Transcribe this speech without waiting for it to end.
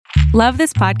Love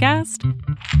this podcast?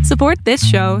 Support this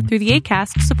show through the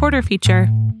Acast supporter feature.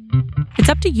 It's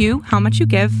up to you how much you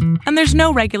give, and there's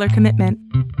no regular commitment.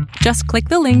 Just click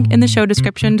the link in the show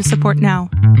description to support now.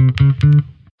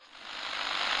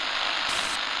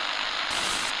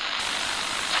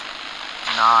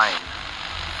 Nine,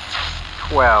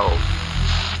 12,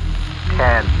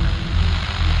 10,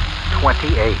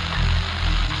 28,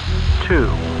 2,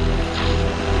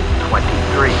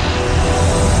 23.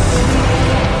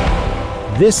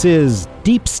 This is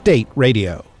Deep State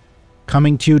Radio,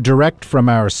 coming to you direct from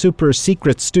our super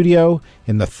secret studio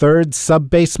in the third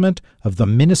sub-basement of the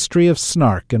Ministry of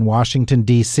Snark in Washington,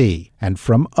 D.C., and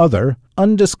from other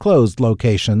undisclosed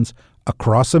locations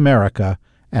across America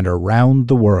and around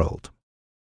the world.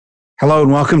 Hello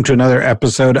and welcome to another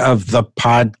episode of the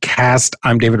podcast.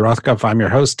 I'm David Rothkopf. I'm your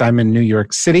host. I'm in New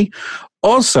York City.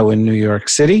 Also in New York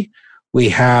City, we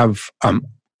have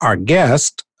our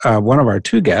guest, one of our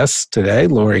two guests today,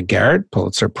 Laurie Garrett,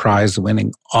 Pulitzer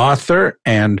Prize-winning author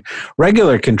and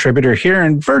regular contributor here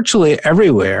and virtually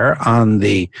everywhere on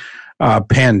the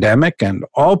pandemic and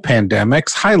all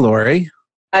pandemics. Hi, Laurie.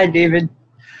 Hi, David.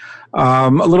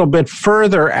 A little bit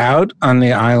further out on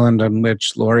the island on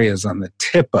which Laurie is on the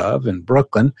tip of in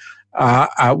Brooklyn,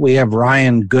 we have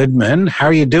Ryan Goodman. How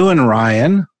are you doing,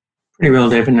 Ryan? Pretty well,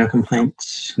 David. No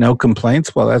complaints. No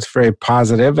complaints? Well, that's very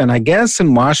positive. And I guess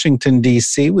in Washington,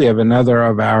 D.C., we have another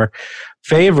of our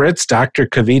favorites, Dr.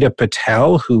 Kavita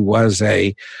Patel, who was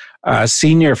a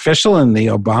senior official in the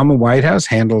Obama White House,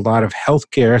 handled a lot of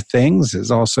healthcare things, is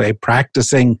also a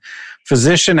practicing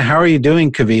physician. How are you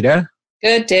doing, Kavita?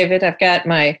 Good, David. I've got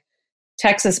my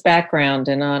Texas background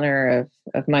in honor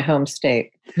of my home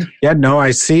state. Yeah, no, I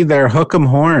see their hook 'em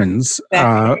horns.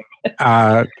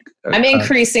 I'm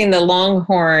increasing the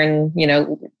Longhorn,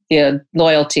 the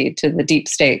loyalty to the deep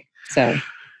state. So,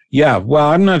 yeah, well,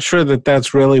 I'm not sure that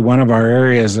that's really one of our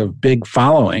areas of big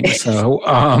following. So,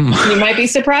 you might be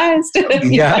surprised.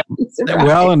 Yeah,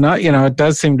 well, and it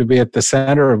does seem to be at the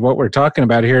center of what we're talking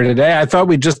about here today. I thought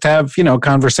we'd just have,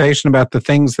 conversation about the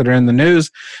things that are in the news.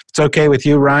 If it's okay with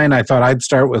you, Ryan, I thought I'd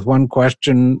start with one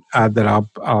question that I'll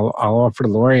offer to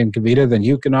Laurie and Kavita, then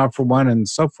you can offer one and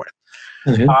so forth.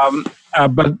 Mm-hmm.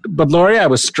 But Laurie, I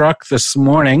was struck this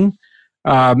morning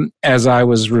as I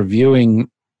was reviewing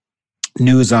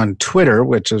news on Twitter,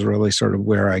 which is really sort of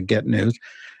where I get news,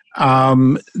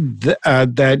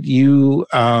 that you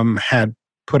had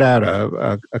put out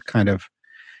a kind of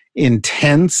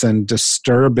intense and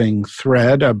disturbing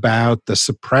thread about the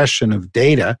suppression of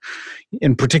data.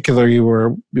 In particular, you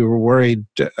were worried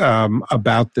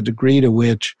about the degree to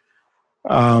which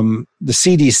the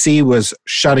CDC was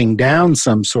shutting down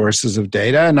some sources of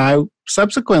data, and I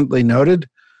subsequently noted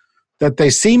that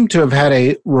they seem to have had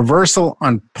a reversal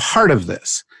on part of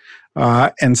this.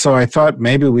 And so I thought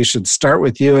maybe we should start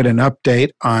with you at an update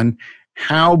on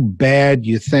how bad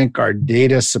you think our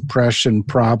data suppression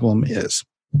problem is.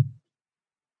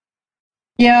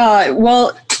 Yeah,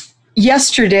 well,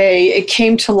 yesterday it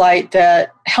came to light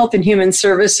that Health and Human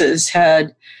Services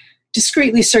had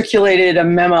discreetly circulated a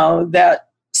memo that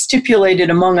stipulated,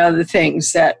 among other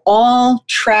things, that all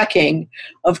tracking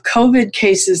of COVID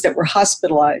cases that were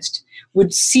hospitalized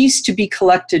would cease to be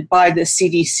collected by the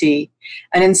CDC.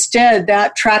 And instead,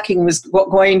 that tracking was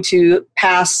going to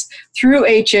pass through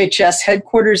HHS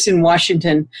headquarters in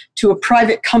Washington to a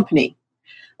private company,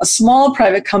 a small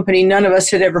private company none of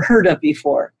us had ever heard of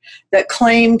before, that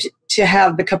claimed to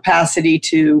have the capacity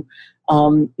to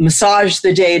massage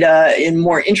the data in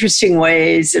more interesting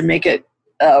ways and make it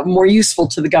more useful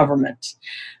to the government.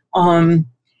 And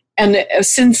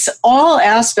since all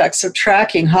aspects of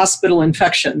tracking hospital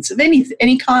infections of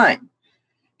any kind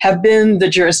have been the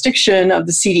jurisdiction of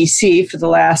the CDC for the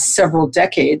last several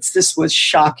decades, this was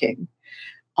shocking.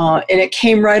 And it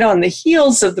came right on the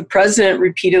heels of the president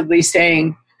repeatedly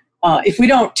saying, if we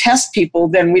don't test people,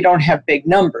 then we don't have big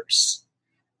numbers.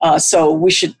 So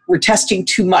we're testing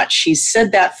too much. He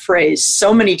said that phrase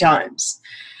so many times.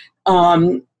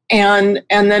 And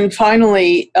then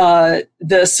finally,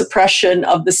 the suppression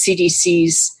of the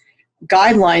CDC's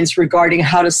guidelines regarding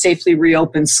how to safely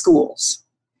reopen schools,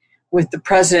 with the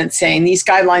president saying these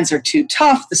guidelines are too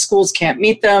tough, the schools can't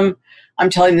meet them. I'm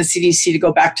telling the CDC to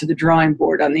go back to the drawing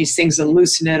board on these things and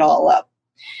loosen it all up.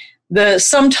 The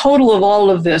sum total of all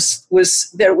of this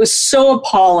was that it was so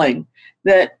appalling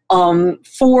that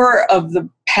 4 of the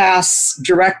past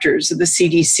directors of the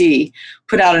CDC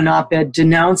put out an op-ed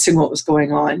denouncing what was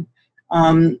going on.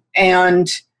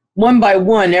 And one by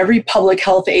one, every public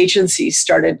health agency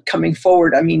started coming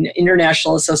forward. I mean,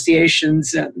 international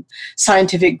associations and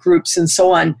scientific groups and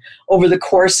so on over the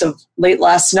course of late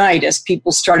last night as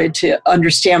people started to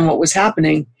understand what was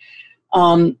happening.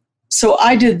 So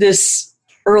I did this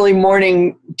early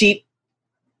morning deep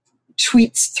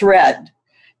tweets thread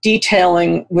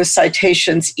detailing with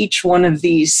citations each one of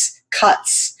these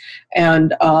cuts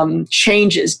and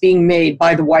changes being made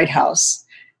by the White House.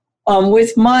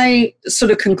 With my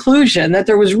sort of conclusion that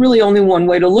there was really only one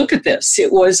way to look at this.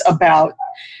 It was about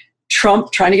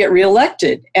Trump trying to get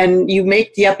reelected. And you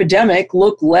make the epidemic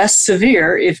look less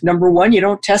severe if, number one, you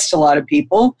don't test a lot of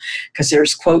people because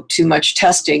there's, quote, too much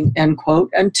testing, end quote.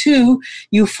 And two,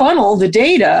 you funnel the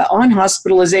data on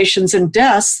hospitalizations and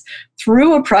deaths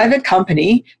through a private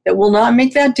company that will not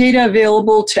make that data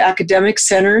available to academic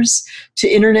centers, to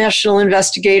international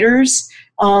investigators,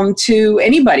 to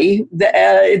anybody,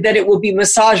 that it will be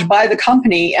massaged by the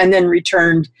company and then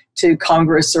returned to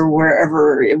Congress or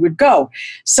wherever it would go.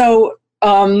 So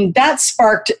that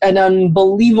sparked an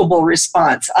unbelievable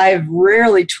response. I've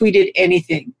rarely tweeted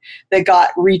anything that got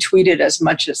retweeted as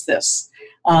much as this.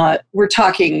 We're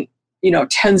talking,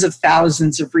 tens of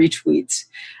thousands of retweets.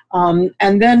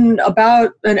 And then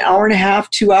about an hour and a half,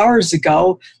 2 hours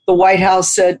ago, the White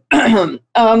House said, we're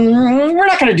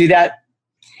not going to do that.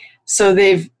 So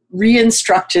they've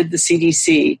re-instructed the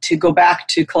CDC to go back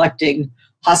to collecting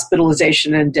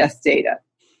hospitalization and death data.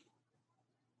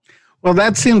 Well,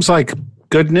 that seems like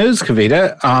good news,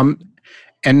 Kavita.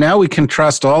 And now we can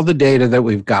trust all the data that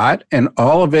we've got, and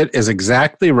all of it is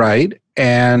exactly right.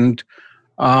 And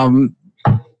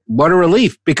what a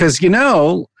relief. Because,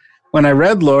 when I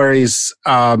read Lori's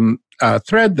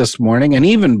thread this morning, and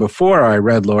even before I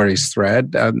read Lori's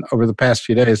thread over the past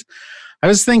few days, I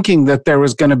was thinking that there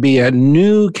was going to be a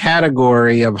new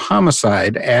category of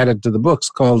homicide added to the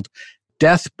books called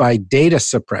death by data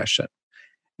suppression.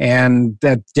 And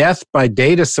that death by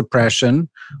data suppression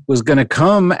was going to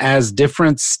come as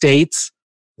different states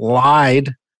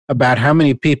lied about how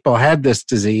many people had this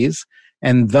disease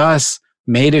and thus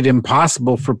made it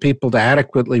impossible for people to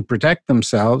adequately protect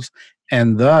themselves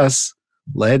and thus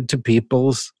led to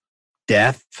people's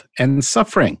death and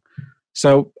suffering.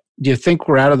 So, do you think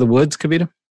we're out of the woods, Kavita?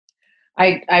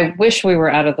 I wish we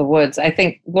were out of the woods. I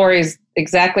think Lori's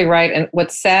exactly right. And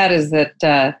what's sad is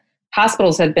that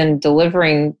hospitals had been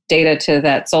delivering data to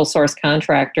that sole source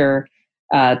contractor,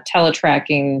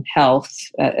 Teletracking Health,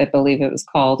 I believe it was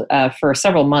called, for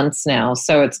several months now.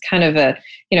 So it's kind of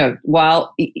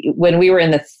when we were in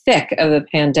the thick of the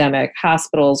pandemic,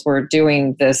 hospitals were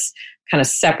doing this kind of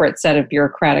separate set of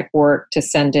bureaucratic work to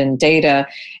send in data.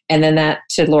 And then that,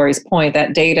 to Lori's point,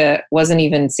 that data wasn't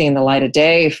even seeing the light of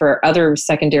day for other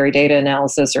secondary data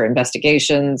analysis or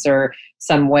investigations or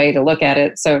some way to look at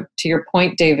it. So to your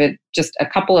point, David, just a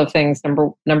couple of things.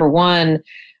 Number one,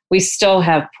 we still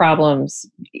have problems.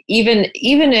 Even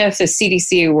if the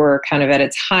CDC were kind of at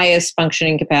its highest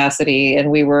functioning capacity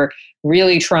and we were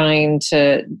really trying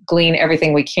to glean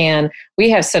everything we can, we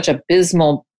have such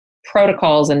abysmal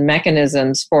protocols and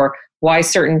mechanisms for why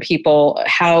certain people,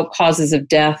 how causes of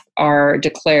death are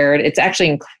declared. It's actually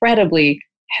incredibly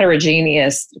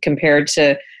heterogeneous compared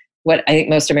to what I think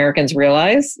most Americans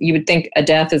realize. You would think a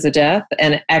death is a death.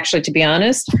 And actually, to be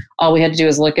honest, all we had to do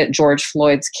is look at George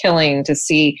Floyd's killing to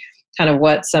see kind of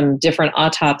what some different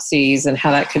autopsies and how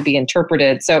that could be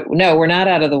interpreted. So no, we're not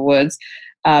out of the woods.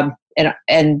 And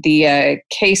the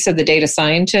case of the data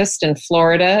scientist in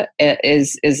Florida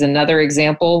is another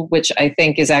example, which I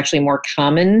think is actually more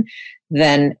common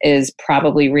than is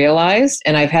probably realized.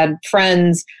 And I've had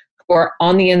friends who are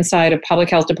on the inside of public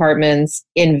health departments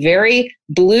in very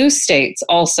blue states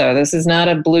also. This is not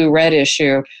a blue-red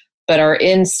issue, but are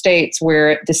in states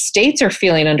where the states are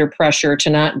feeling under pressure to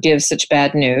not give such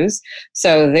bad news.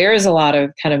 So there's a lot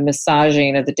of kind of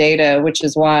massaging of the data, which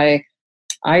is why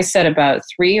I said about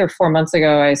 3 or 4 months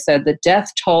ago, I said the death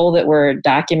toll that we're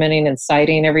documenting and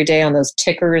citing every day on those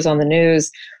tickers on the news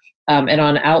and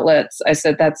on outlets, I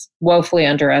said that's woefully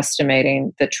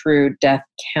underestimating the true death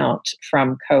count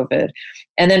from COVID.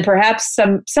 And then perhaps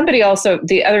somebody also,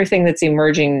 the other thing that's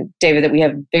emerging, David, that we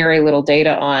have very little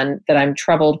data on that I'm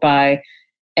troubled by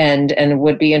and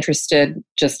would be interested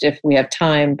just if we have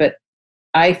time, but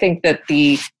I think that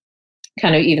the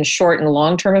kind of even short and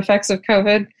long-term effects of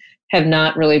COVID have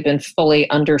not really been fully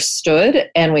understood.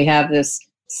 And we have this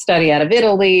study out of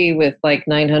Italy with like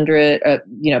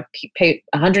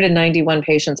 191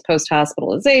 patients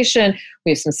post-hospitalization.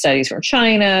 We have some studies from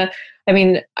China. I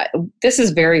mean, this is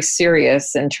very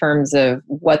serious in terms of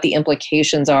what the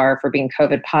implications are for being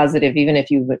COVID positive, even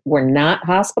if you were not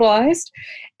hospitalized.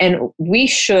 And we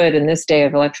should, in this day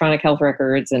of electronic health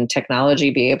records and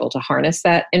technology, be able to harness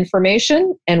that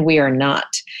information, and we are not.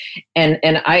 And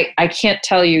I can't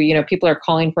tell you, people are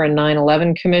calling for a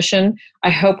 9/11 commission.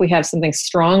 I hope we have something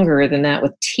stronger than that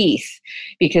with teeth,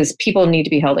 because people need to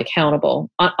be held accountable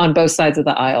on both sides of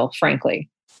the aisle, frankly.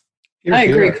 I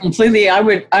agree completely. I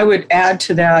would add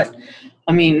to that.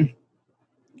 I mean,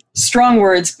 strong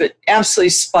words, but absolutely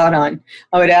spot on.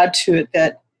 I would add to it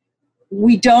that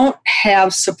we don't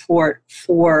have support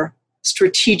for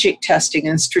strategic testing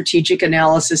and strategic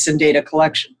analysis and data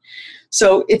collection.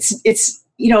 So it's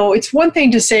one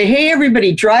thing to say, hey,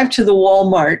 everybody, drive to the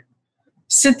Walmart,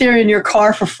 sit there in your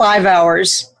car for 5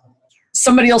 hours,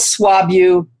 somebody will swab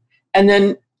you, and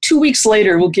then 2 weeks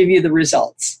later we'll give you the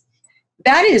results.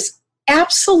 That is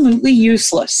absolutely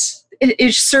useless.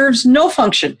 It serves no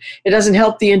function. It doesn't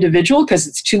help the individual because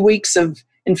it's 2 weeks of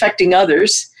infecting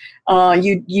others.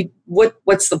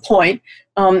 What's the point?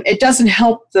 It doesn't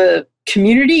help the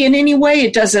community in any way.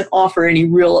 It doesn't offer any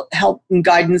real help and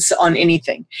guidance on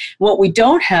anything. What we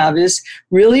don't have is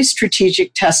really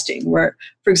strategic testing where,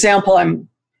 for example, I'm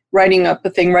writing up a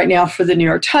thing right now for the New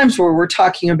York Times where we're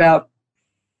talking about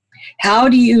how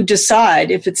do you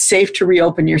decide if it's safe to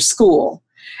reopen your school?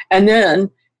 And then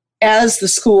as the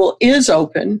school is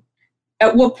open,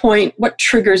 at what point, what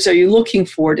triggers are you looking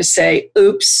for to say,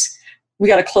 oops, we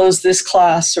got to close this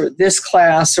class or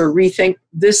rethink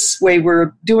this way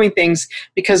we're doing things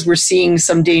because we're seeing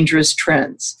some dangerous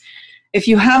trends. If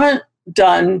you haven't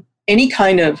done any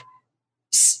kind of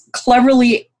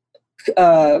cleverly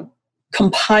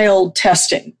compiled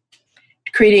testing,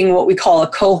 creating what we call a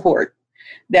cohort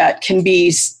that can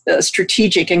be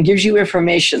strategic and gives you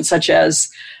information such as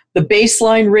the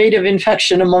baseline rate of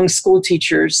infection among school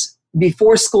teachers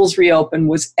before schools reopened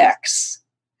was X.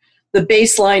 The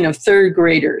baseline of third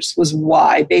graders was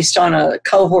Y based on a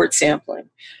cohort sampling.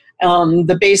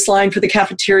 The baseline for the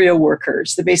cafeteria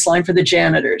workers, the baseline for the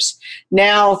janitors.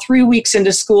 Now, 3 weeks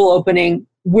into school opening,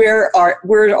 where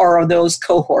are those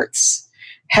cohorts?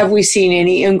 Have we seen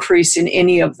any increase in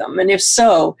any of them? And if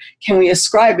so, can we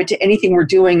ascribe it to anything we're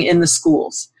doing in the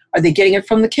schools? Are they getting it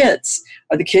from the kids?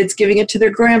 Are the kids giving it to their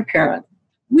grandparent?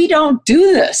 We don't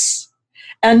do this.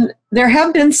 And there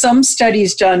have been some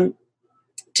studies done,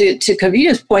 to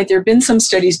Kavita's point, there have been some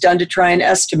studies done to try and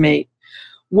estimate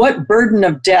what burden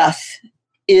of death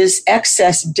is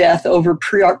excess death over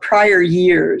prior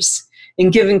years in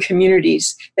given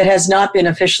communities that has not been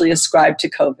officially ascribed to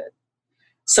COVID.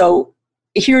 So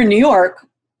here in New York,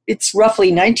 it's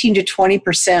roughly 19 to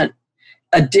 20%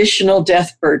 additional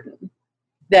death burden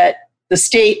that the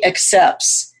state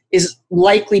accepts is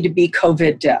likely to be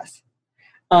COVID death.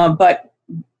 But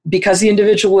because the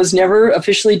individual was never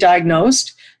officially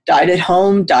diagnosed, died at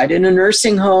home, died in a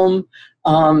nursing home,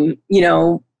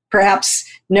 perhaps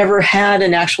never had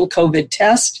an actual COVID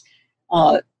test,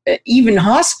 even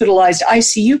hospitalized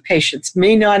ICU patients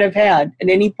may not have had at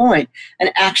any point an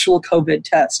actual COVID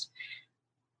test.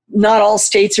 Not all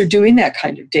states are doing that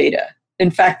kind of data. In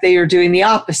fact, they are doing the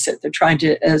opposite. They're trying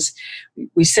to, as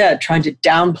we said, trying to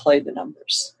downplay the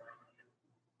numbers.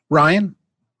 Ryan?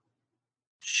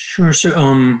 Sure. So,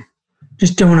 I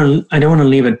don't want to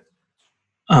leave it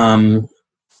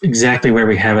exactly where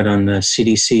we have it on the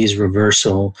CDC's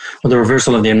reversal, or the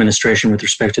reversal of the administration with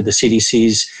respect to the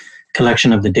CDC's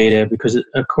collection of the data, because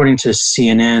according to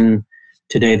CNN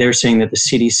today, they're saying that the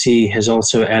CDC has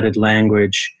also added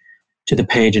language to the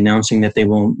page announcing that they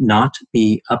will not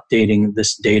be updating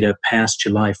this data past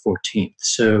July 14th.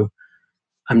 So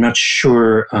I'm not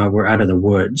sure we're out of the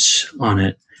woods on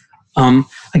it. I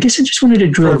guess I just wanted to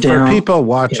drill down. For people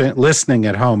watching, listening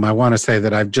at home, I want to say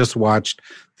that I've just watched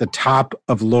the top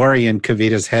of Lori and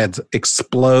Kavita's heads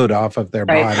explode off of their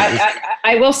bodies.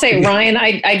 I will say, Ryan,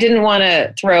 I didn't want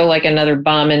to throw like another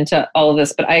bomb into all of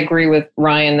this, but I agree with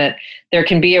Ryan that there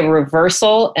can be a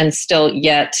reversal and still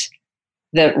yet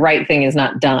the right thing is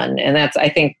not done. And that's, I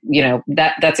think,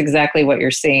 that's exactly what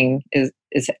you're seeing is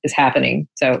happening.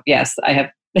 So yes, I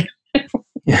have.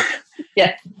 Yeah.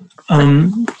 Yeah.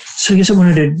 So I guess I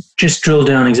wanted to just drill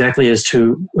down exactly as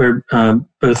to where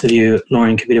both of you,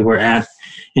 Lauren and Kavita, were at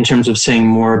in terms of saying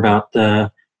more about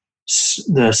the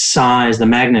size, the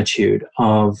magnitude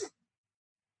of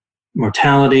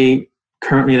mortality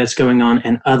currently that's going on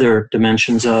and other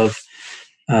dimensions of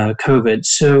COVID.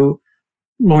 So,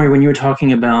 Lori, when you were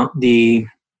talking about the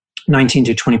 19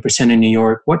 to 20% in New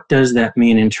York, what does that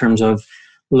mean in terms of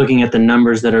looking at the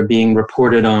numbers that are being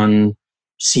reported on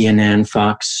CNN,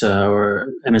 Fox,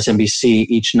 or MSNBC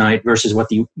each night versus what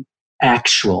the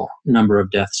actual number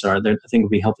of deaths are. I think it would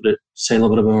be helpful to say a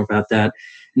little bit more about that.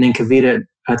 And then Kavita,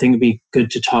 I think it'd be good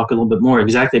to talk a little bit more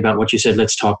exactly about what you said.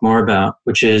 Let's talk more about,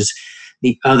 which is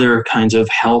the other kinds of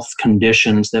health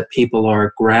conditions that people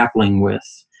are grappling with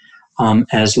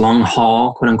as long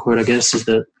haul, quote unquote, I guess is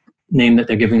the name that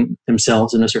they're giving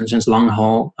themselves in a certain sense, long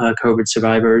haul COVID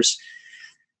survivors.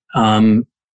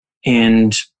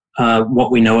 And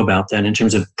what we know about that in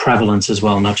terms of prevalence as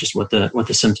well, not just what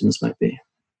the symptoms might be.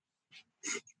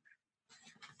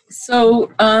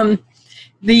 So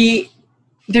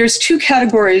there's two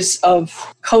categories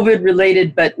of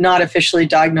COVID-related but not officially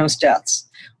diagnosed deaths.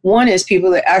 One is people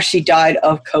that actually died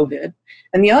of COVID,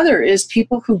 and the other is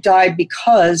people who died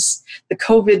because the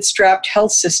COVID-strapped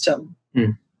health system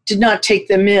did not take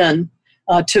them in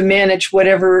to manage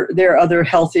whatever their other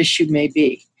health issue may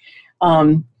be.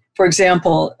 For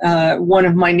example, one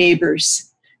of my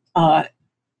neighbors,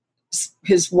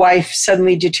 his wife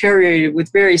suddenly deteriorated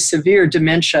with very severe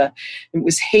dementia. It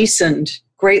was hastened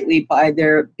greatly by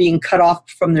their being cut off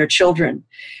from their children.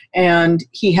 And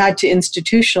he had to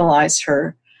institutionalize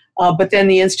her, but then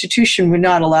the institution would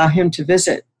not allow him to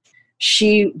visit.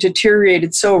 She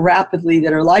deteriorated so rapidly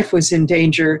that her life was in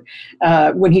danger.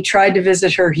 When he tried to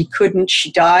visit her, he couldn't.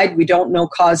 She died. We don't know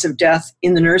cause of death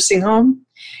in the nursing home.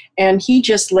 And he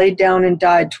just laid down and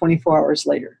died 24 hours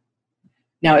later.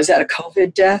 Now, is that a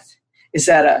COVID death? Is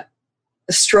that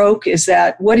a stroke?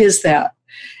 What is that?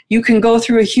 You can go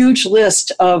through a huge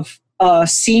list of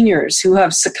seniors who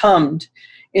have succumbed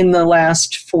in the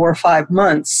last 4 or 5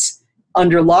 months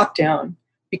under lockdown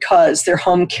because their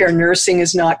home care nursing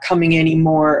is not coming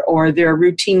anymore, or their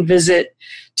routine visit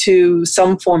to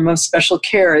some form of special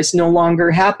care is no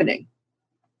longer happening.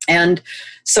 And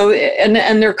so,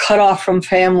 and they're cut off from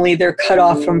family, they're cut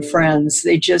off from friends,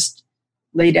 they just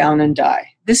lay down and die.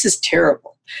 This is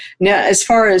terrible. Now, as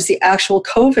far as the actual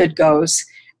COVID goes,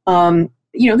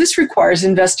 this requires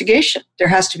investigation. There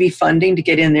has to be funding to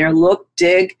get in there, look,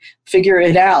 dig, figure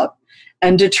it out,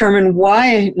 and determine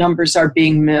why numbers are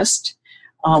being missed.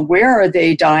 Where are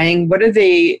they dying? What are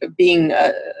they being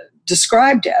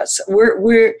described as?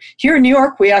 We're here in New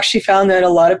York, we actually found that a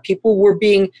lot of people were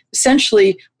being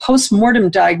essentially post-mortem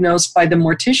diagnosed by the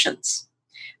morticians.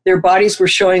 Their bodies were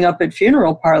showing up at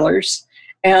funeral parlors,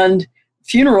 and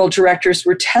funeral directors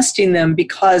were testing them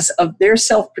because of their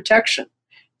self-protection.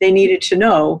 They needed to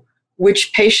know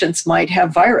which patients might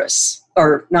have virus,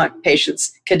 or not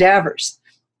patients, cadavers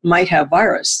might have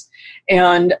virus.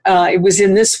 And it was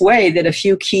in this way that a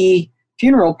few key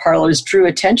funeral parlors drew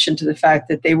attention to the fact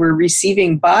that they were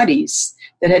receiving bodies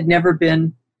that had never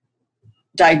been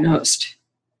diagnosed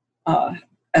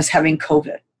as having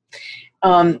COVID.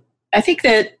 I think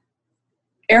that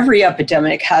every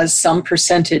epidemic has some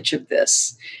percentage of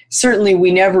this. Certainly,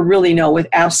 we never really know with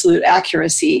absolute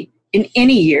accuracy in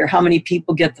any year how many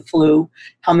people get the flu,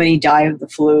 how many die of the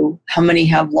flu, how many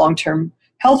have long-term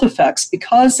health effects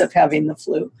because of having the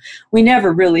flu. We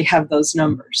never really have those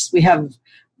numbers. We have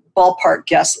ballpark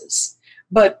guesses.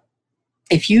 But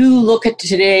if you look at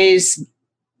today's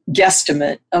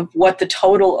guesstimate of what the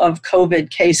total of COVID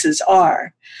cases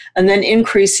are, and then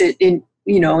increase it in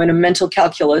a mental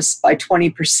calculus by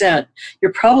 20%,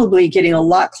 you're probably getting a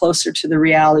lot closer to the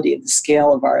reality of the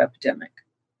scale of our epidemic.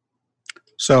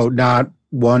 So not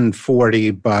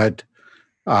 140, but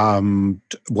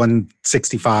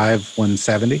 165,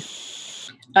 170?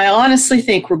 I honestly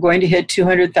think we're going to hit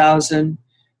 200,000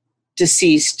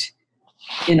 deceased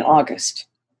in August.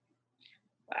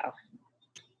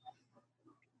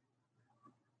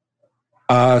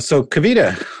 Wow. So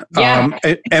Kavita,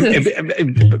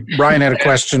 Brian had a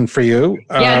question for you.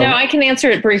 I can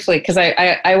answer it briefly, because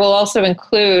I will also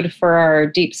include for our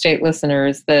deep state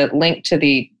listeners the link to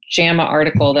the JAMA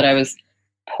article that I was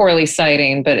poorly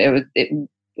citing, but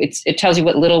it tells you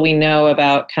what little we know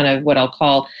about kind of what I'll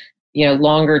call,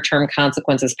 longer term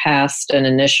consequences past an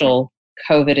initial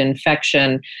COVID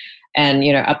infection. And,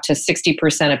 up to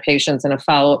 60% of patients in a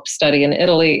follow-up study in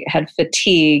Italy had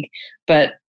fatigue,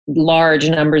 but large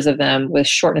numbers of them with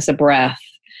shortness of breath,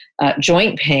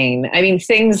 joint pain. I mean,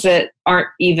 things that aren't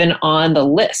even on the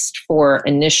list for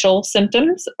initial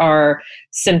symptoms are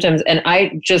symptoms. And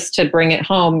just to bring it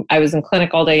home, I was in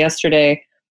clinic all day yesterday,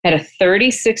 had a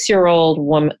 36-year-old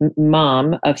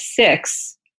mom of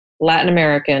 6, Latin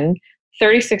American,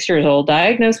 36 years old,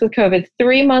 diagnosed with COVID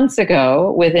 3 months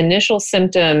ago with initial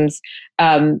symptoms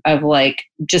of like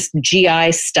just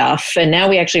GI stuff. And now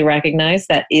we actually recognize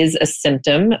that is a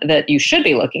symptom that you should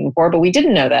be looking for, but we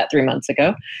didn't know that 3 months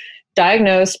ago.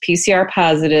 Diagnosed, PCR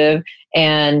positive,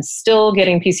 and still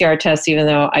getting PCR tests, even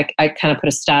though I kind of put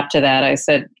a stop to that. I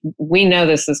said, we know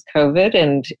this is COVID,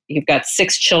 and you've got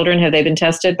 6 children. Have they been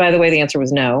tested? By the way, the answer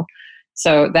was no.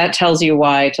 So that tells you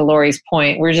why, to Lori's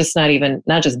point, we're just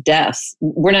not just deaths.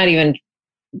 We're not even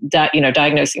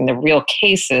diagnosing the real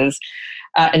cases.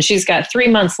 And she's got 3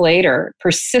 months later,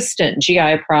 persistent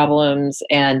GI problems.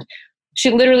 And she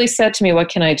literally said to me, what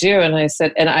can I do? And I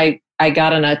said, and I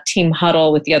got in a team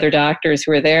huddle with the other doctors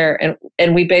who were there.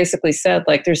 And we basically said,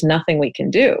 like, there's nothing we can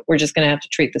do. We're just going to have to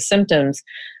treat the symptoms,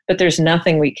 but there's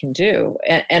nothing we can do.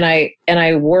 And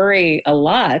I worry a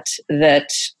lot that,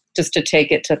 just to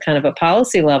take it to kind of a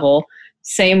policy level,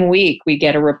 same week we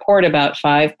get a report about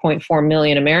 5.4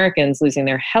 million Americans losing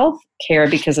their health care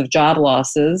because of job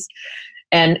losses.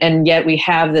 And yet we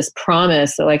have this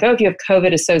promise that, like, oh, if you have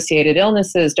COVID-associated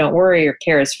illnesses, don't worry, your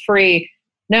care is free.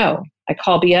 No, I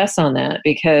call BS on that,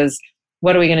 because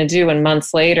what are we going to do when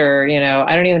months later,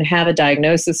 I don't even have a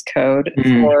diagnosis code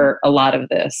for a lot of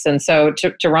this. And so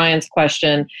to Ryan's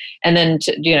question, and then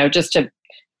just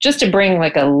to bring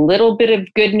like a little bit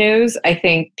of good news, I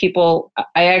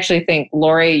actually think,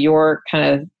 Lori, your kind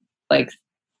of like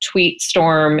tweet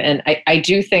storm, and I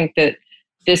do think that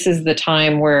this is the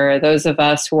time where those of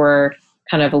us who are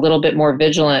kind of a little bit more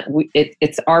vigilant,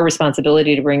 it's our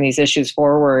responsibility to bring these issues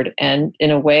forward and,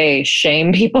 in a way,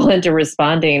 shame people into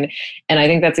responding. And I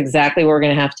think that's exactly what we're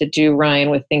going to have to do, Ryan,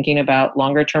 with thinking about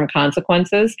longer term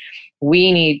consequences.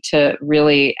 We need to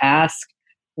really ask,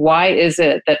 why is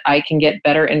it that I can get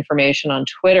better information on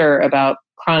Twitter about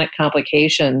chronic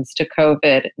complications to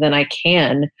COVID than I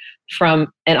can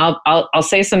from, and I'll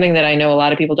say something that I know a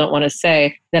lot of people don't want to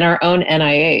say, than our own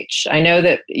NIH. I know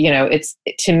that, it's,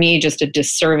 to me, just a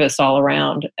disservice all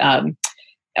around,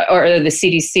 or the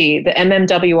CDC, the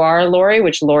MMWR, Lori,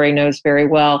 which Lori knows very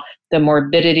well, the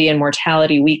Morbidity and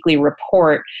Mortality Weekly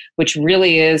Report, which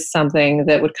really is something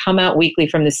that would come out weekly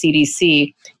from the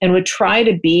CDC and would try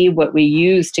to be what we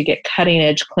use to get cutting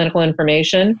edge clinical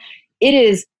information. It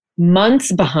is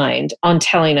months behind on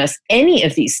telling us any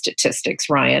of these statistics,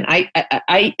 Ryan.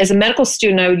 I as a medical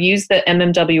student, I would use the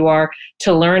MMWR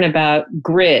to learn about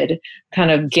GRID,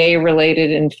 kind of gay-related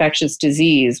infectious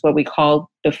disease, what we called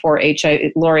before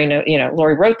HIV. Lori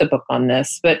wrote the book on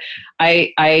this, but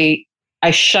I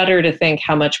shudder to think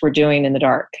how much we're doing in the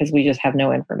dark because we just have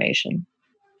no information.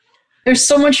 There's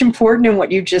so much important in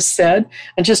what you just said.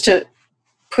 And just to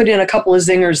put in a couple of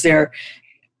zingers there,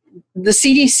 the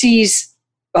CDC's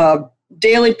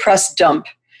daily press dump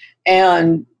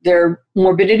and their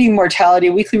Morbidity Mortality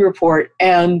Weekly Report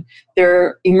and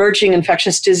their emerging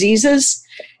infectious diseases,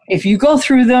 if you go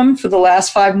through them for the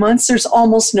last 5 months, there's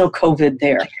almost no COVID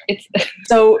there.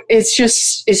 So it's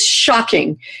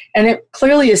shocking. And it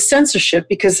clearly is censorship,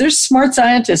 because there's smart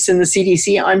scientists in the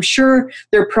CDC. I'm sure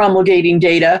they're promulgating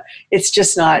data. It's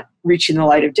just not reaching the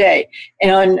light of day.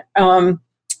 And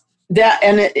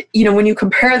when you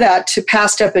compare that to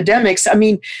past epidemics, I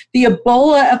mean, the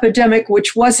Ebola epidemic,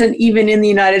 which wasn't even in the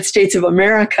United States of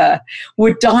America,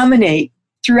 would dominate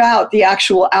throughout the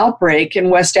actual outbreak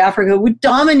in West Africa, would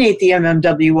dominate the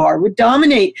MMWR, would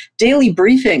dominate daily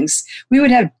briefings. We would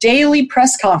have daily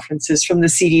press conferences from the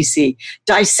CDC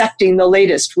dissecting the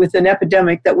latest with an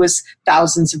epidemic that was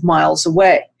thousands of miles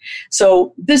away.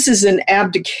 So this is an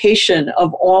abdication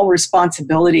of all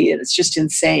responsibility, and it's just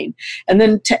insane. And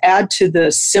then to add to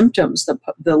the symptoms,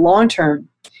 the long term,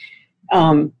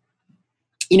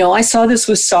 I saw this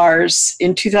with SARS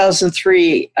in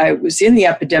 2003. I was in the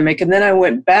epidemic, and then I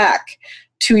went back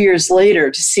 2 years later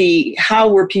to see how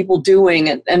were people doing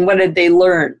and what had they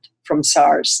learned from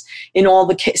SARS in all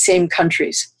the same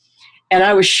countries. And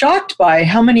I was shocked by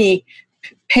how many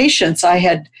patients I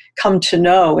had come to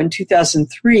know in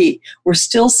 2003 were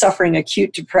still suffering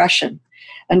acute depression,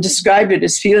 and described it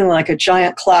as feeling like a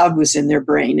giant cloud was in their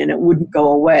brain and it wouldn't go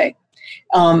away.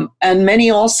 And many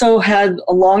also had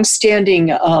a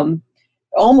long-standing,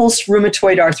 almost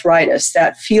rheumatoid arthritis,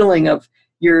 that feeling of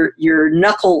your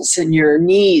knuckles and your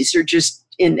knees are just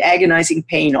in agonizing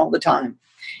pain all the time,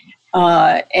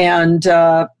 and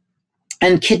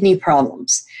kidney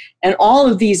problems. And all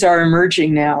of these are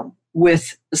emerging now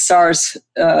with the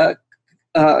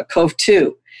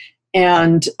SARS-CoV-2.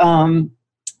 And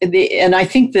I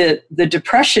think that the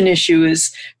depression issue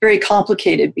is very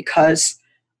complicated because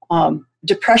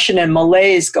depression and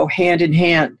malaise go hand in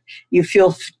hand. You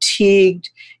feel fatigued,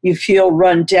 you feel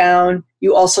run down,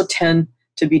 you also tend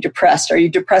to be depressed. Are you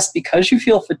depressed because you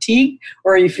feel fatigued,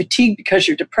 or are you fatigued because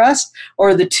you're depressed, or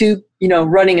are the two,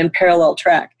 running in parallel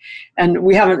track? And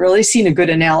we haven't really seen a good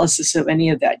analysis of any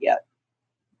of that yet.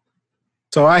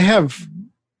 So I have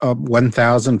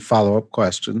 1,000 follow-up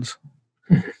questions.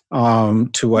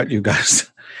 to what you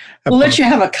guys. We'll let you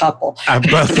have a couple. I've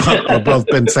both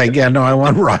been saying, yeah, no, I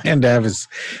want Ryan to have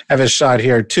his shot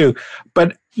here too.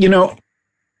 But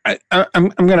I'm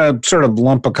going to sort of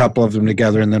lump a couple of them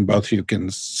together, and then both of you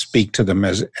can speak to them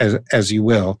as you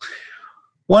will.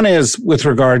 One is with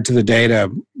regard to the data.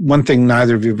 One thing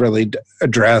neither of you really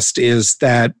addressed is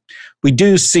that we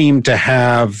do seem to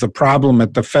have the problem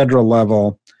at the federal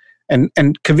level, and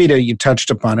Kavita, you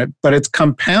touched upon it, but it's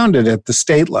compounded at the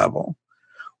state level,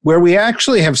 where we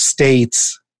actually have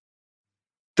states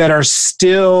that are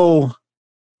still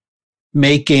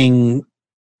making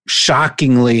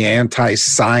shockingly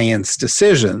anti-science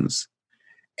decisions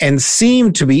and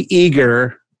seem to be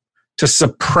eager to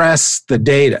suppress the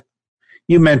data.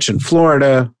 You mentioned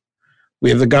Florida. We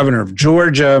have the governor of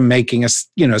Georgia making a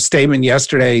statement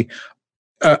yesterday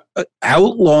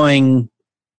outlawing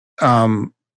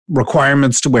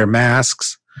requirements to wear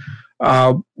masks.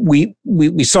 We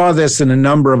saw this in a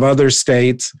number of other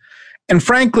states. And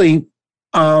frankly,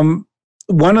 one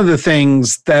of the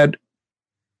things that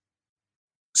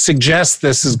suggests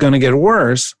this is going to get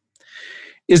worse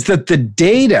is that the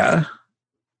data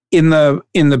in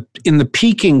the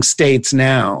peaking states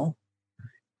now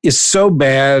is so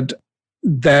bad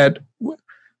that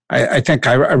I think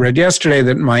I read yesterday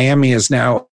that Miami is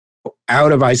now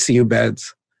out of ICU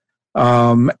beds,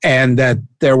 and that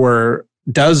there were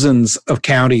dozens of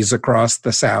counties across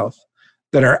the South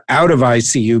that are out of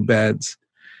ICU beds.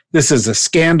 This is a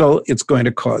scandal. It's going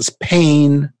to cause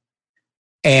pain,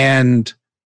 and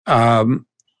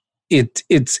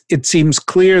it seems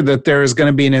clear that there is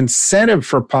going to be an incentive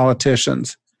for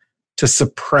politicians to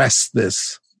suppress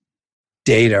this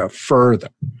data further.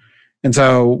 And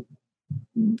so,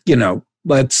 we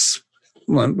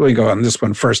go on this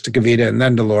one first to Kavita and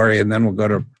then to Lori, and then we'll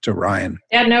go to Ryan.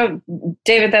 Yeah, no,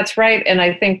 David, that's right. And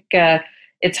I think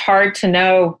it's hard to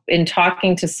know in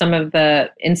talking to some of the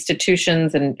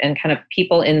institutions and kind of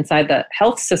people inside the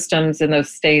health systems in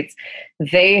those states.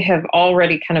 They have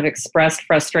already kind of expressed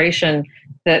frustration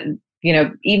that,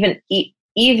 even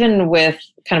with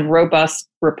kind of robust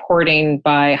reporting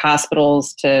by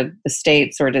hospitals to the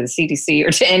states or to the CDC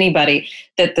or to anybody,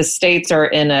 that the states are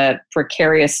in a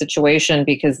precarious situation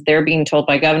because they're being told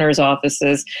by governor's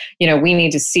offices, we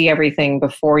need to see everything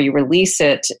before you release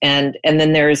it. And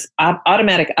then there's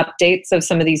automatic updates of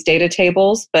some of these data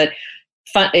tables. But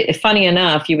funny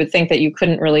enough, you would think that you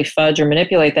couldn't really fudge or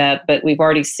manipulate that, but we've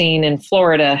already seen in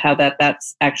Florida how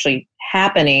that's actually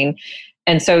happening.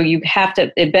 And so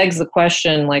it begs the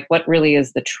question, like, what really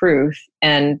is the truth?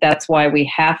 And that's why we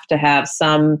have to have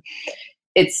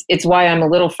it's why I'm a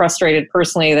little frustrated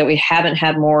personally that we haven't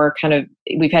had more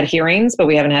we've had hearings, but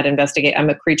we haven't had investigate.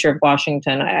 I'm a creature of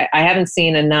Washington. I haven't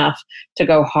seen enough to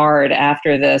go hard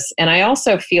after this. And I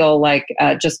also feel like,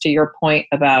 just to your point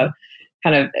about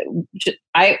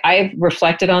I've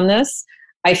reflected on this.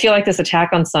 I feel like this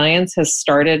attack on science has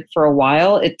started for a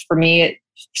while. It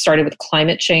started with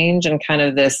climate change and kind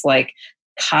of this like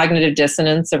cognitive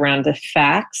dissonance around the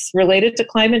facts related to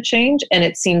climate change. And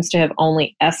it seems to have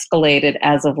only escalated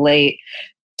as of late,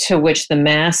 to which the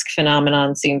mask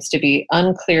phenomenon seems to be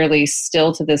unclearly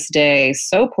still to this day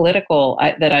so political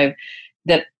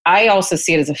that I also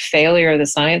see it as a failure of the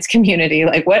science community.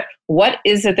 Like what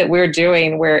is it that we're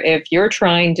doing where if you're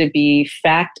trying to be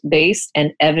fact-based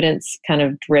and evidence kind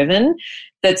of driven,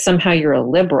 that somehow you're a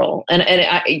liberal. And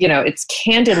it's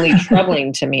candidly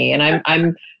troubling to me.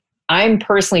 And I'm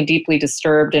personally deeply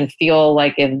disturbed and feel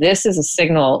like if this is a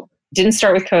signal, didn't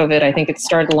start with COVID, I think it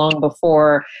started long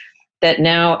before, that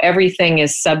now everything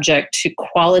is subject to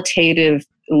qualitative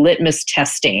litmus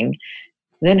testing,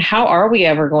 then how are we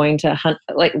ever going to hunt?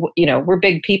 We're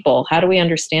big people. How do we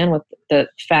understand what the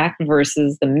fact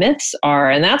versus the myths are?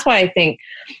 And that's why I think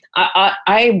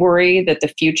I worry that the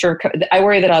future, I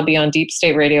worry that I'll be on Deep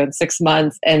State Radio in 6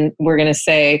 months and we're going to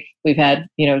say we've had,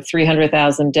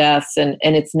 300,000 deaths and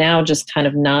it's now just kind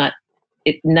of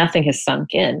nothing has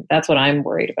sunk in. That's what I'm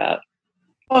worried about.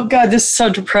 Oh God, this is so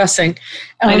depressing.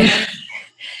 And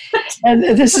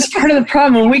this is part of the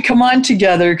problem. When we come on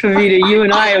together, Kavita, you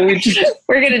and I,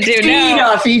 we're going to feed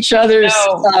off each other's.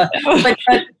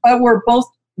 But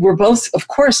we're both, of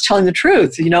course, telling the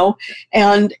truth,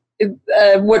 And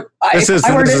this is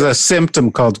a symptom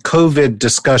called COVID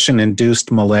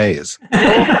discussion-induced malaise.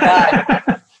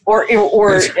 Or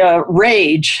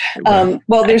rage.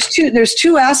 Well, there's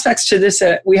two aspects to this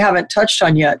that we haven't touched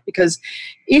on yet, because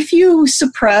if you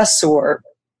suppress or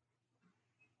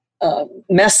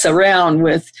mess around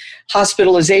with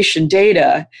hospitalization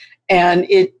data and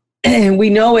we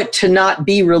know it to not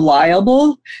be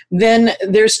reliable, then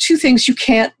there's two things you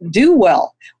can't do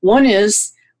well. One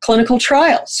is clinical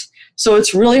trials. So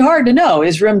it's really hard to know,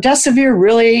 is remdesivir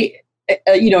really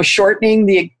shortening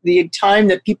the time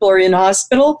that people are in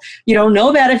hospital? You don't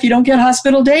know that if you don't get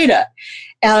hospital data.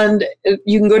 And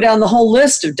you can go down the whole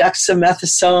list of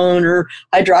dexamethasone or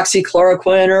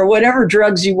hydroxychloroquine or whatever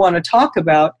drugs you want to talk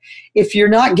about. If you're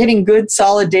not getting good,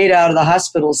 solid data out of the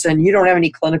hospitals, then you don't have any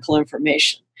clinical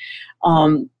information.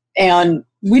 And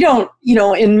we don't,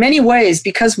 in many ways,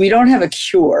 because we don't have a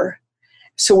cure,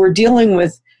 so we're dealing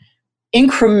with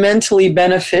incrementally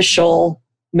beneficial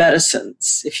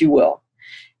medicines, if you will.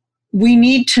 We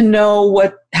need to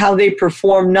know how they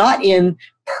perform, not in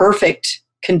perfect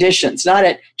conditions, not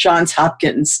at Johns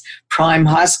Hopkins Prime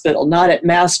Hospital, not at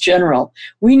Mass General.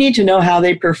 We need to know how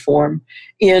they perform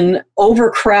in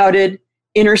overcrowded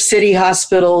inner city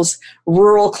hospitals,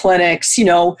 rural clinics,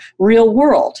 real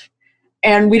world.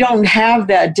 And we don't have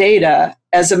that data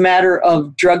as a matter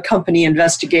of drug company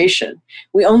investigation.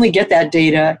 We only get that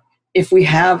data if we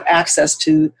have access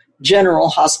to general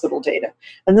hospital data.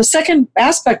 And the second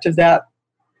aspect of that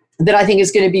I think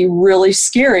is going to be really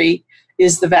scary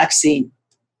is the vaccine.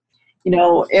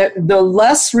 The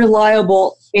less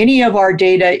reliable any of our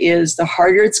data is, the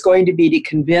harder it's going to be to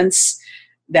convince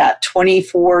that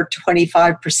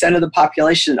 25% of the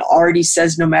population that already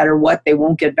says no matter what, they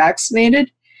won't get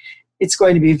vaccinated. It's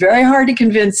going to be very hard to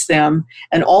convince them.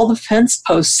 And all the fence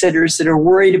post sitters that are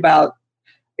worried about,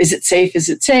 is it safe,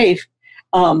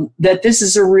 that this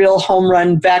is a real home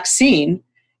run vaccine,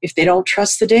 if they don't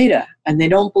trust the data and they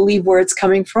don't believe where it's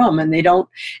coming from, and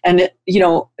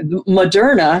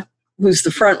Moderna, who's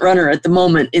the front runner at the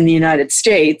moment in the United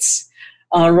States,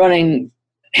 running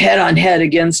head on head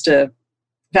against a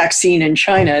vaccine in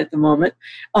China at the moment.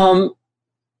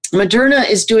 Moderna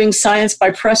is doing science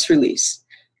by press release.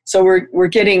 So we're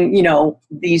getting,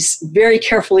 these very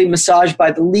carefully massaged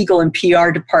by the legal and PR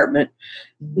department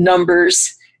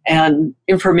numbers and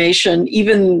information.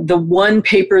 Even the one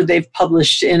paper they've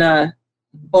published in a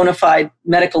bona fide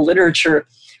medical literature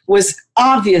was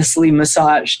obviously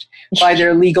massaged by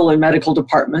their legal and medical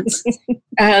departments.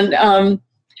 And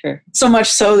sure. So much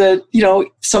so that,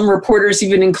 some reporters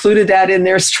even included that in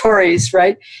their stories,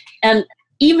 right? And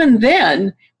even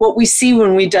then, what we see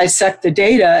when we dissect the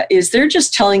data is they're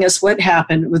just telling us what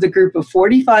happened with a group of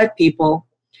 45 people,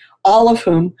 all of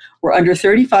whom were under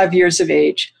 35 years of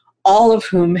age, all of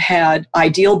whom had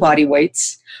ideal body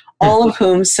weights, all of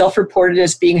whom self-reported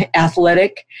as being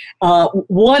athletic,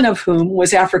 one of whom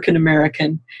was African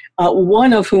American,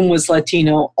 one of whom was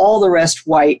Latino, all the rest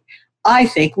white. I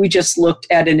think we just looked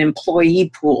at an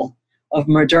employee pool of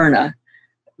Moderna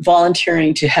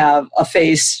volunteering to have a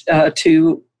phase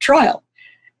 2 trial.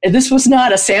 And this was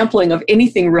not a sampling of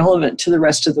anything relevant to the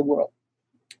rest of the world.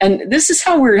 And this is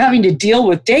how we're having to deal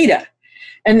with data.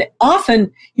 And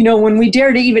often, when we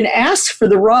dare to even ask for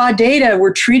the raw data,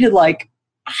 we're treated like,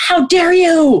 how dare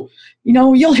you?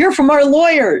 You'll hear from our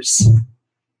lawyers.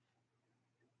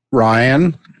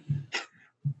 Ryan?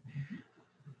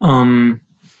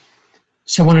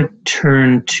 So I want to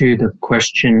turn to the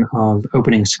question of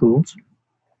opening schools.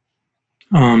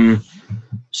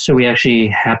 So we actually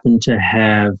happened to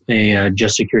have a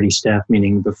Just Security staff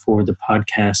meeting before the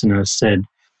podcast, and I said,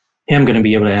 hey, I'm going to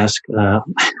be able to ask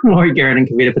Lori Garrett and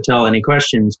Kavita Patel any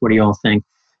questions. What do you all think?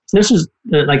 So this was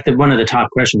one of the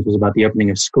top questions was about the opening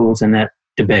of schools and that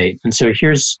debate. And so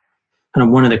here's kind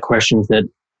of one of the questions that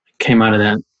came out of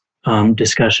that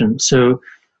discussion. So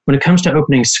when it comes to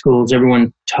opening schools,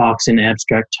 everyone talks in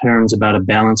abstract terms about a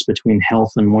balance between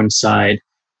health on one side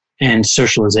and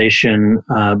socialization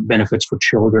benefits for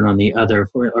children on the other,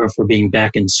 for being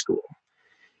back in school.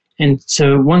 And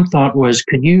so one thought was,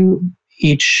 could you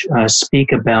each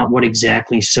speak about what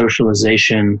exactly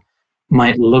socialization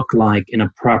might look like in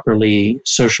a properly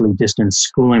socially distanced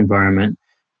school environment?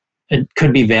 It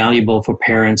could be valuable for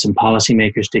parents and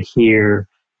policymakers to hear,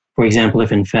 for example,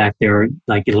 if in fact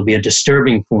it'll be a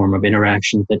disturbing form of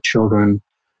interaction that children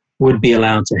would be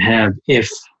allowed to have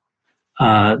if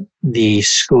the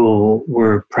school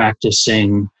were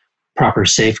practicing proper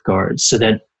safeguards, so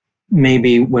that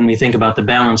maybe when we think about the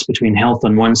balance between health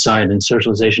on one side and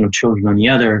socialization of children on the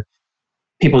other,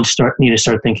 people need to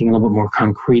start thinking a little bit more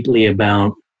concretely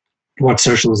about what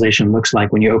socialization looks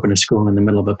like when you open a school in the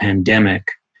middle of a pandemic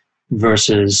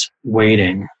versus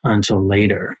waiting until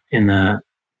later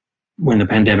when the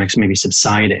pandemic's maybe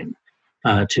subsiding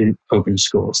to open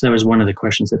schools. That was one of the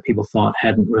questions that people thought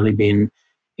hadn't really been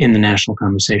in the national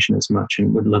conversation as much,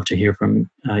 and would love to hear from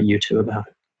you two about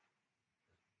it.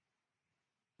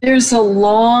 There's a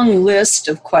long list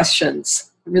of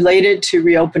questions related to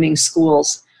reopening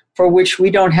schools for which we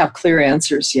don't have clear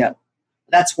answers yet.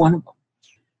 That's one of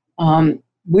them.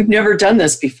 we've never done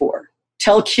this before.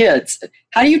 Tell kids.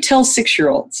 How do you tell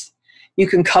 6-year-olds? You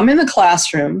can come in the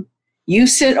classroom. You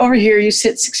sit over here. You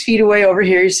sit 6 feet away over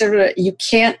here. You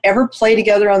can't ever play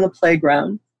together on the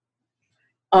playground.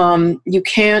 You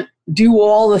can't do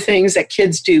all the things that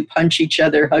kids do, punch each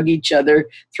other, hug each other,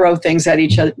 throw things at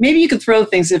each other. Maybe you could throw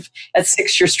things if at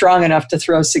 6 you're strong enough to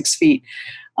throw 6 feet.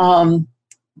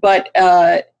 But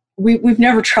we've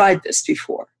never tried this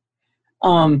before.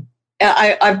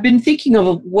 I've been thinking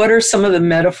of what are some of the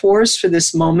metaphors for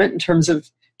this moment in terms of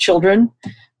children,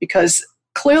 because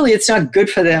clearly it's not good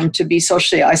for them to be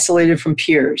socially isolated from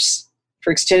peers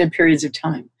for extended periods of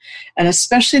time. And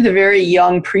especially the very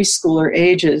young preschooler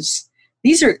ages,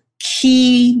 these are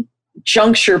key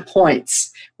juncture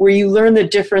points where you learn the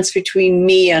difference between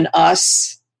me and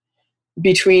us,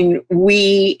 between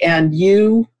we and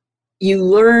you. You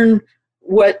learn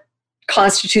what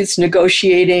constitutes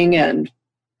negotiating and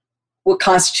what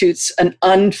constitutes an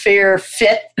unfair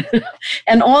fit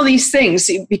and all these things,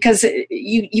 because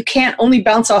you can't only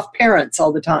bounce off parents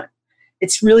all the time.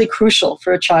 It's really crucial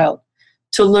for a child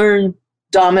to learn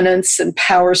dominance and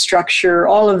power structure,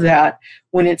 all of that,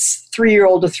 when it's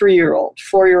 3-year-old to 3-year-old,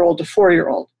 4-year-old to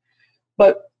 4-year-old.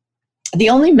 But the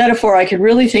only metaphor I could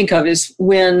really think of is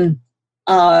when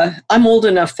I'm old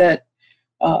enough that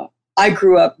I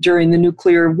grew up during the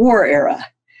nuclear war era,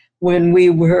 when we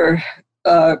were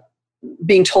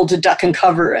being told to duck and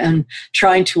cover and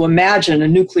trying to imagine a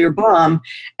nuclear bomb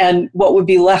and what would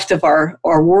be left of our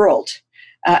world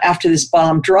after this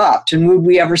bomb dropped. And would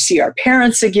we ever see our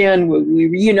parents again? Would we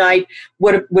reunite?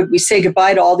 Would we say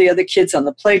goodbye to all the other kids on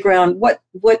the playground? What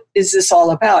is this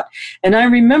all about? And I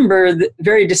remember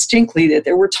very distinctly that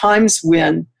there were times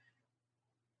when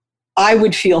I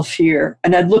would feel fear,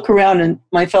 and I'd look around at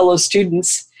my fellow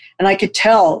students, and I could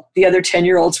tell the other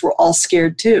 10-year-olds were all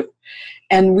scared too.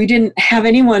 And we didn't have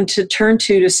anyone to turn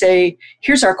to say,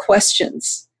 here's our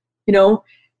questions. You know,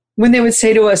 when they would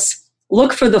say to us,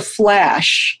 look for the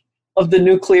flash of the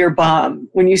nuclear bomb.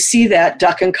 When you see that,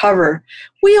 duck and cover.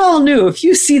 We all knew if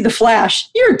you see the flash,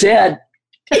 you're dead.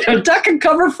 You know, duck and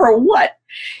cover for what?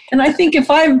 And I think if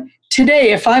I'm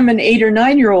an 8 or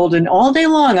 9-year-old and all day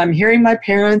long I'm hearing my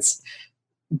parents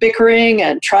bickering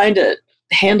and trying to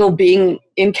handle being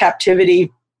in captivity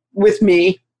with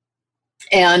me,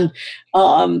 and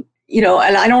and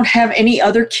I don't have any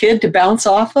other kid to bounce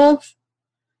off of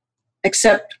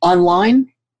except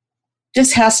online,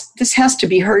 this has to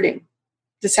be hurting.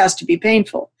 This has to be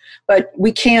painful. But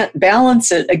we can't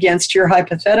balance it against your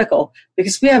hypothetical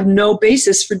because we have no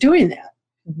basis for doing that.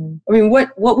 Mm-hmm. I mean,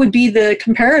 what would be the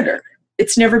comparator?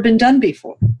 It's never been done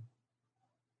before.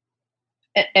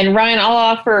 And Ryan, I'll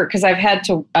offer, because I've had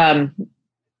to,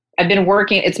 I've been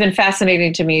working, it's been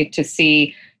fascinating to me to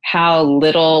see how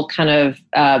little kind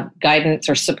of guidance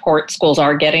or support schools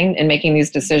are getting in making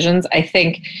these decisions. I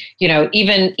think,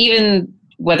 even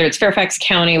whether it's Fairfax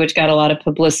County, which got a lot of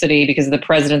publicity because of the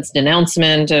president's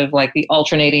denouncement of like the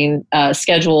alternating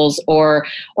schedules, or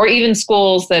even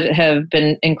schools that have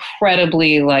been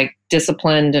incredibly like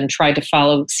disciplined and tried to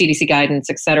follow CDC guidance,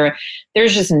 et cetera.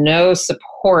 There's just no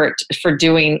support for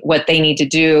doing what they need to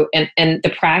do. And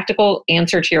the practical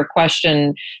answer to your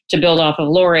question, to build off of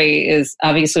Lori, is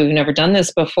obviously we've never done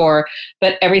this before,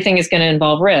 but everything is going to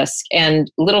involve risk.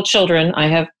 And little children, I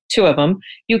have 2 of them,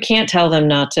 you can't tell them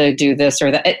not to do this or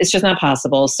that. It's just not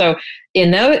possible. So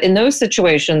in those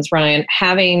situations, Ryan,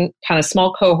 having kind of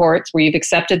small cohorts where you've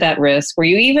accepted that risk, where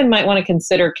you even might want to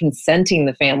consider consenting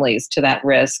the families to that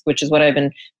risk, which is what I've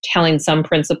been telling some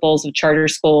principals of charter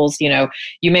schools,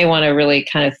 you may want to really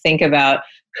kind of think about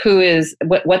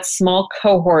what small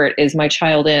cohort is my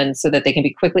child in, so that they can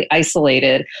be quickly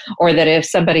isolated, or that if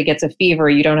somebody gets a fever,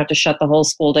 you don't have to shut the whole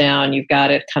school down. You've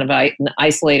got it kind of an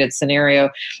isolated scenario.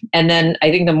 And then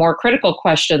I think the more critical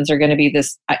questions are going to be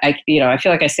this, I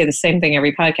feel like I say the same thing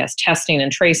every podcast, testing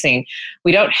and tracing.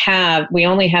 We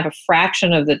only have a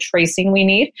fraction of the tracing we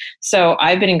need. So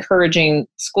I've been encouraging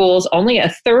schools, only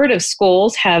 1/3 of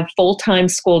schools have full-time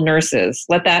school nurses.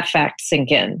 Let that fact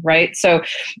sink in, right? So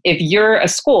if you're a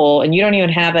school and you don't even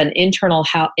have an internal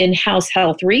in-house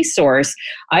health resource,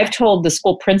 I've told the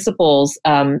school principals,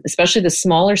 especially the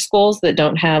smaller schools that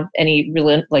don't have any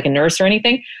really like a nurse or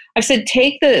anything, I've said,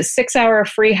 take the 6-hour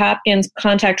free Hopkins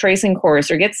contact tracing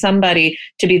course, or get somebody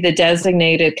to be the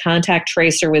designated contact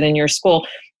tracer within your school,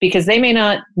 because they may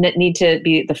not need to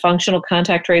be the functional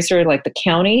contact tracer like the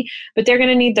county, but they're going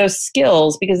to need those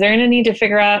skills, because they're going to need to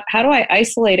figure out, how do I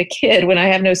isolate a kid when I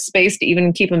have no space to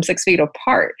even keep them 6 feet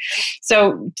apart?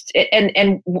 So,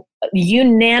 and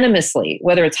unanimously,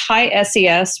 whether it's high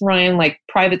SES, Ryan, like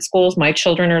private schools, my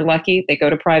children are lucky, they go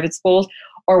to private schools,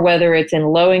 or whether it's in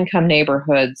low-income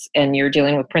neighborhoods and you're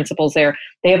dealing with principals there,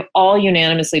 they have all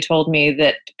unanimously told me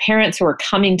that parents who are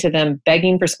coming to them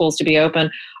begging for schools to be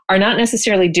open are not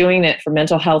necessarily doing it for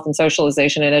mental health and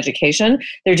socialization and education.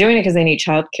 They're doing it because they need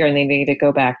childcare and they need to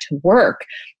go back to work.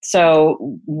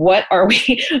 So what are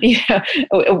we,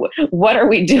 what are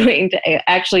we doing to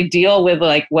actually deal with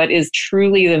like what is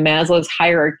truly the Maslow's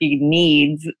hierarchy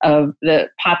needs of the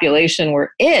population we're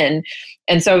in?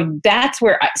 And so that's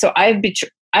where,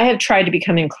 I have tried to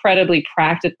become incredibly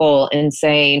practical in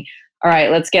saying, all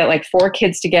right, let's get like 4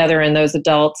 kids together and those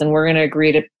adults, and we're going to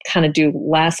agree to kind of do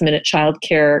last minute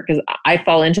childcare, because I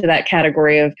fall into that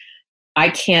category of I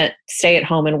can't stay at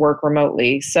home and work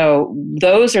remotely. So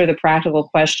those are the practical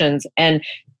questions. And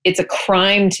it's a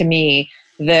crime to me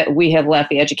that we have left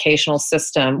the educational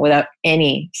system without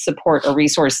any support or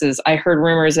resources. I heard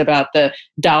rumors about the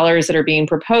dollars that are being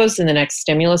proposed in the next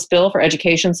stimulus bill for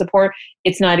education support.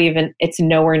 It's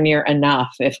nowhere near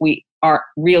enough if we are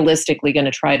realistically going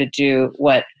to try to do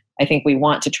what I think we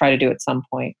want to try to do at some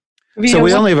point. So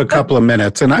we only have a couple of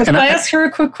minutes. Can I ask her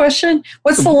a quick question?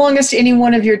 What's the longest any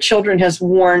one of your children has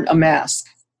worn a mask?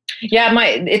 Yeah,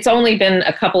 it's only been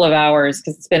a couple of hours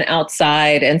because it's been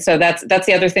outside. And so that's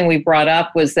the other thing we brought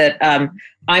up was that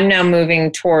I'm now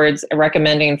moving towards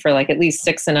recommending for like at least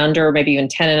 6 and under, maybe even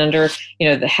 10 and under,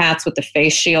 the hats with the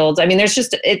face shields. I mean, there's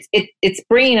just, it's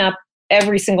bringing up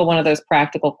every single one of those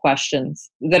practical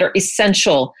questions that are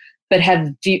essential, but have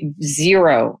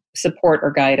zero support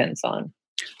or guidance on.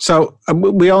 So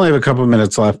we only have a couple of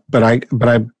minutes left,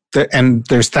 and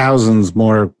there's thousands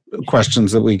more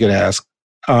questions that we could ask.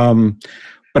 But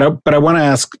I want to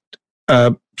ask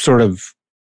sort of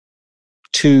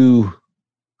 2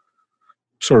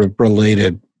 sort of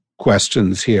related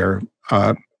questions here.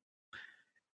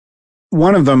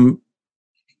 One of them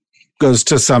goes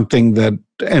to something that,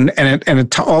 and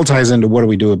it all ties into what do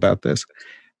we do about this.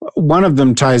 One of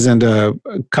them ties into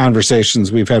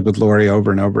conversations we've had with Lori over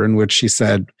and over, in which she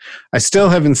said, I still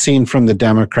haven't seen from the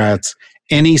Democrats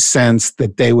any sense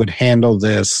that they would handle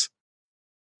this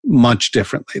much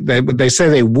differently. They say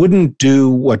they wouldn't do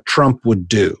what Trump would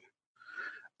do,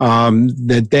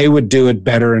 that they would do it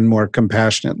better and more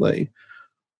compassionately.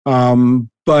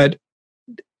 But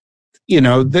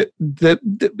that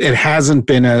it hasn't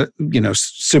been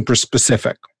super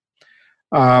specific.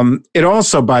 It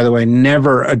also, by the way,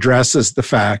 never addresses the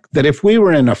fact that if we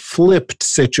were in a flipped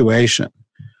situation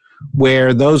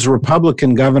where those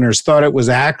Republican governors thought it was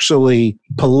actually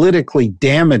politically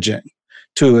damaging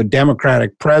to a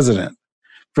Democratic president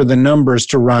for the numbers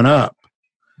to run up,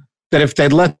 that if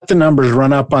they'd let the numbers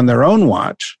run up on their own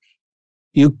watch,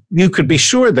 you could be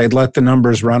sure they'd let the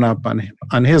numbers run up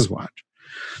on his watch.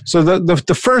 So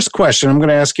the first question, I'm going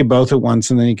to ask you both at once,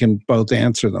 and then you can both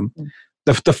answer them.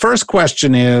 The first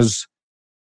question is,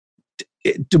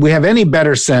 do we have any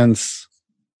better sense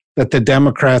that the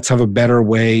Democrats have a better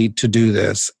way to do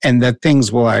this and that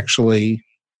things will actually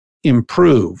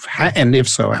improve? And if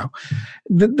so, how?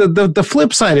 The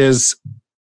flip side is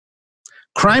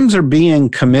crimes are being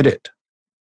committed.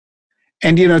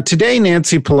 And, today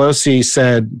Nancy Pelosi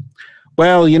said,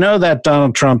 well, that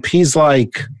Donald Trump, he's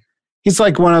like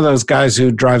one of those guys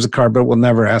who drives a car but will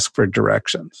never ask for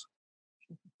directions.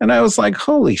 And I was like,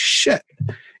 holy shit.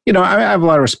 I have a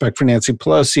lot of respect for Nancy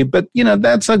Pelosi, but,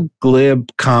 that's a glib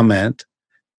comment.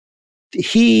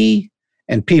 He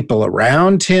and people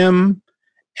around him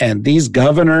and these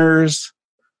governors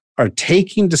are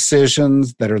taking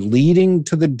decisions that are leading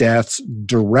to the deaths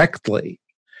directly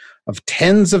of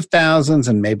tens of thousands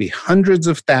and maybe hundreds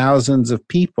of thousands of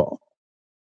people.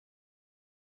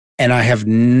 And I have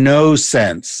no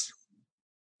sense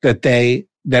that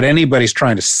anybody's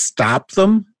trying to stop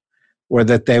them or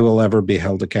that they will ever be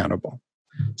held accountable.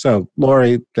 So,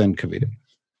 Lori, then Kavita.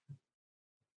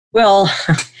 Well,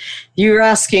 you're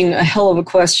asking a hell of a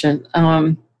question.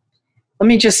 Let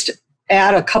me just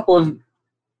add a couple of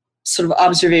sort of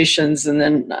observations, and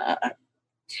then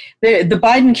the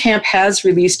Biden camp has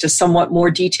released a somewhat more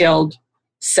detailed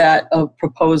set of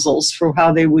proposals for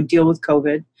how they would deal with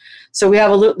COVID. So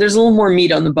there's a little more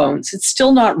meat on the bones. It's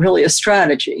still not really a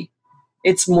strategy.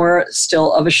 It's more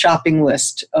still of a shopping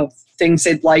list of things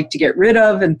they'd like to get rid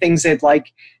of and things they'd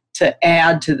like to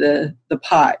add to the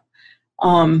pot.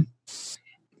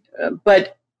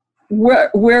 But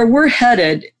where we're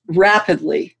headed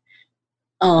rapidly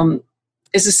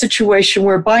is a situation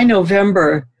where by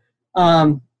November,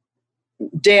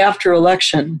 day after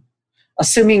election,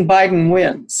 assuming Biden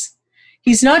wins,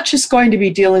 he's not just going to be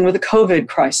dealing with a COVID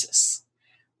crisis,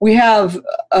 we have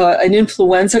an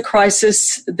influenza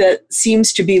crisis that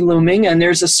seems to be looming, and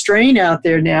there's a strain out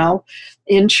there now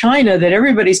in China that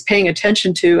everybody's paying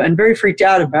attention to and very freaked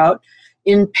out about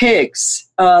in pigs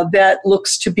that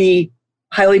looks to be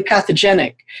highly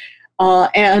pathogenic.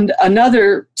 And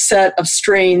another set of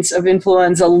strains of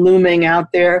influenza looming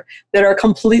out there that are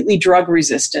completely drug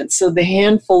resistant. So the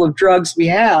handful of drugs we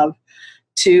have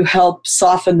to help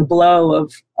soften the blow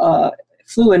of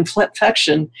flu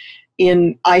infection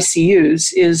in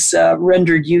ICUs is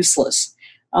rendered useless.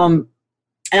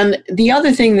 And the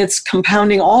other thing that's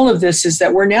compounding all of this is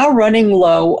that we're now running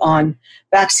low on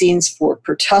vaccines for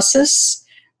pertussis,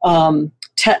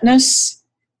 tetanus,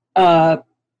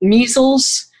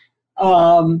 measles,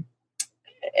 and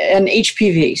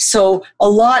HPV. So a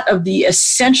lot of the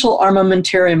essential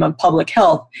armamentarium of public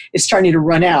health is starting to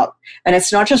run out. And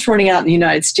it's not just running out in the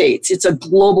United States, it's a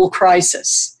global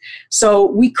crisis. So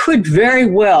we could very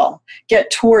well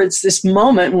get towards this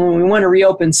moment when we want to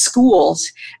reopen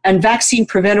schools and vaccine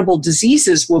preventable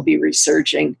diseases will be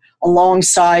resurging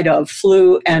alongside of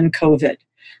flu and COVID.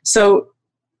 So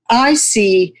I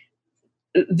see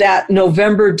that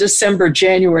November, December,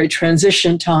 January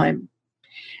transition time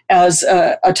as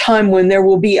a time when there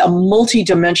will be a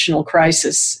multidimensional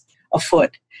crisis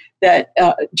afoot that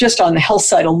just on the health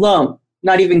side alone,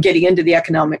 not even getting into the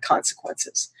economic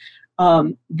consequences,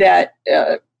 that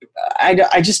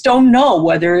I just don't know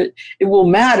whether it will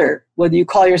matter whether you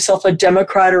call yourself a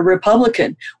Democrat or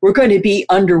Republican. We're going to be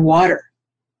underwater.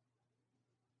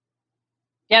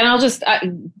 Yeah, and I'll just,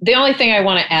 the only thing I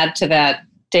want to add to that,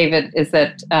 David, is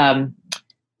that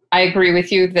I agree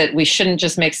with you that we shouldn't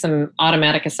just make some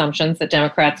automatic assumptions that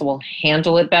Democrats will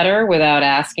handle it better without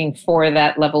asking for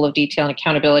that level of detail and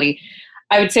accountability.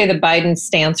 I would say the Biden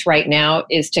stance right now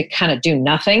is to kind of do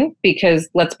nothing because,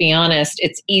 let's be honest,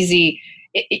 it's easy.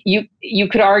 You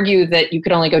could argue that you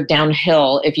could only go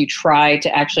downhill if you try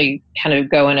to actually kind of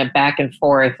go in a back and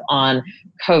forth on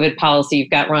COVID policy. You've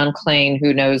got Ron Klain,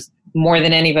 who knows more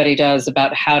than anybody does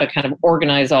about how to kind of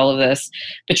organize all of this,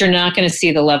 but you're not going to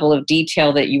see the level of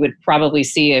detail that you would probably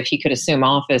see if he could assume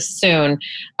office soon.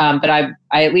 But I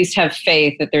at least have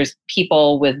faith that there's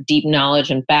people with deep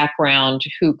knowledge and background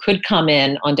who could come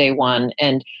in on day one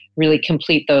and really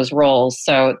complete those roles.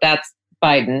 So that's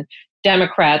Biden.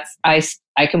 Democrats, I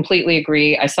completely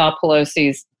agree. I saw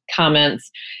Pelosi's comments,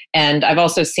 and I've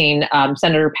also seen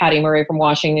Senator Patty Murray from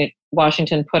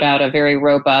Washington put out a very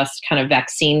robust kind of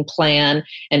vaccine plan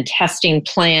and testing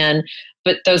plan.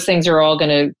 But those things are all going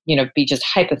to, be just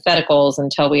hypotheticals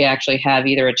until we actually have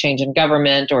either a change in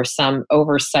government or some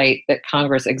oversight that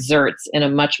Congress exerts in a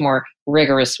much more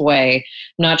rigorous way.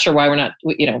 I'm not sure why we're not,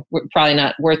 we're probably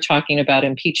not worth talking about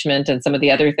impeachment and some of the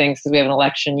other things because we have an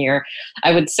election year.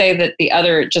 I would say that the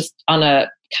other, just on a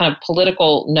kind of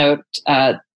political note,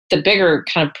 the bigger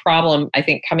kind of problem, I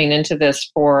think, coming into this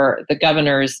for the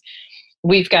governors,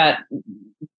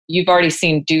 you've already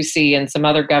seen Ducey and some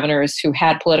other governors who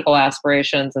had political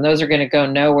aspirations, and those are going to go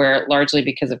nowhere largely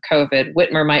because of COVID.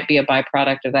 Whitmer might be a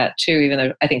byproduct of that too, even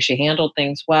though I think she handled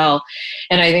things well.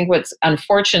 And I think what's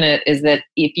unfortunate is that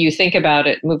if you think about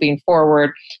it moving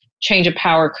forward, change of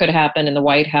power could happen in the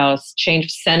White House, change of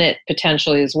Senate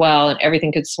potentially as well, and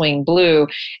everything could swing blue.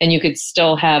 And you could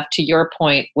still have, to your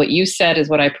point, what you said is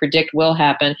what I predict will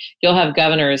happen. You'll have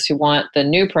governors who want the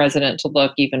new president to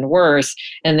look even worse,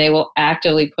 and they will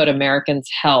actively put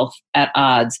Americans' health at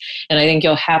odds. And I think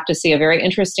you'll have to see a very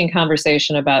interesting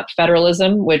conversation about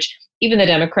federalism, which even the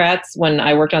Democrats, when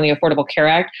I worked on the Affordable Care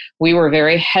Act, we were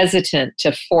very hesitant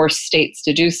to force states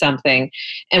to do something.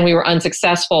 And we were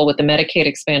unsuccessful with the Medicaid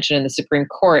expansion in the Supreme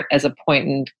Court as a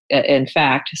point in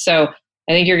fact. So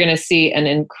I think you're going to see an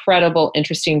incredible,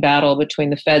 interesting battle between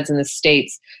the feds and the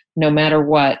states, no matter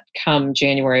what, come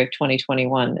January of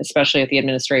 2021, especially if the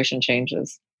administration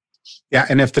changes. Yeah,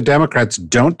 and if the Democrats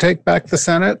don't take back the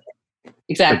Senate,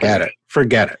 exactly,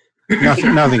 forget it.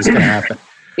 Nothing's going to happen.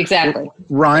 Exactly.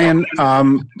 Ryan,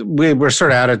 we're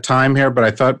sort of out of time here, but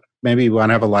I thought maybe you want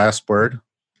to have a last word.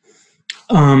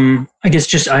 I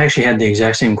guess I actually had the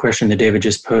exact same question that David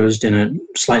just posed in a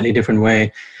slightly different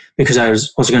way, because I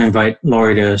was also going to invite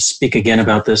Lori to speak again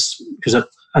about this, because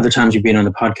other times you've been on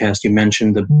the podcast, you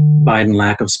mentioned the Biden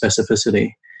lack of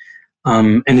specificity.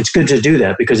 And it's good to do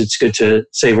that because it's good to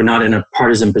say we're not in a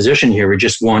partisan position here. We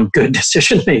just want good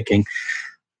decision making.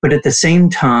 But at the same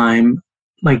time,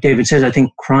 like David says, I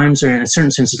think crimes are, in a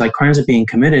certain sense, like crimes are being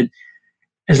committed.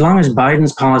 As long as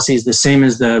Biden's policy is the same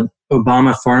as the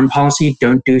Obama foreign policy,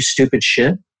 don't do stupid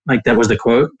shit. Like that was the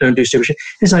quote, don't do stupid shit.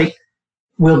 It's like,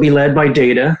 we'll be led by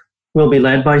data. We'll be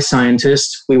led by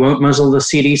scientists. We won't muzzle the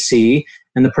CDC.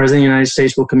 and the President of the United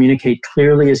States will communicate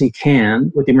clearly as he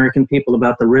can with the American people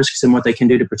about the risks and what they can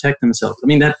do to protect themselves. I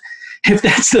mean, that if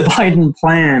that's the Biden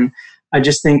plan, I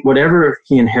just think whatever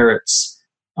he inherits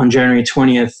on January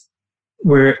 20th,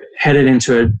 we're headed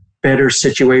into a better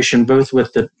situation, both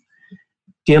with the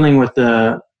dealing with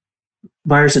the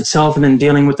virus itself and then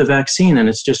dealing with the vaccine and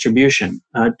its distribution.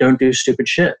 Don't do stupid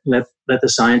shit. Let the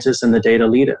scientists and the data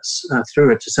lead us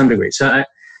through it to some degree. So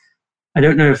I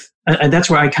don't know if that's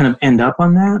where I kind of end up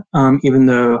on that, even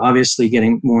though obviously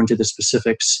getting more into the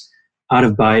specifics out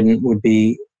of Biden would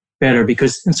be better,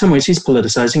 because in some ways he's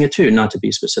politicizing it too, not to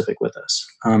be specific with us.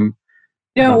 When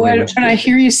I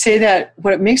hear you say that,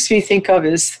 what it makes me think of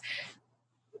is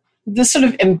this sort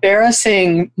of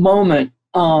embarrassing moment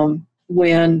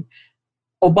when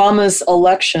Obama's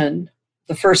election,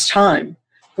 the first time,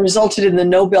 resulted in the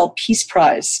Nobel Peace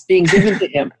Prize being given to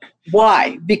him.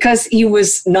 Why? Because he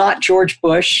was not George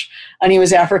Bush and he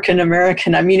was African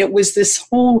American. I mean, it was this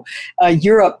whole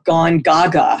Europe gone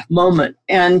gaga moment.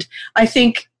 And I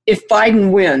think if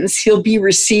Biden wins, he'll be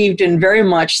received in very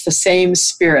much the same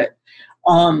spirit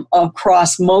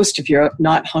across most of Europe,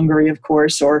 not Hungary, of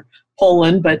course, or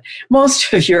Poland, but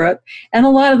most of Europe and a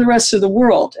lot of the rest of the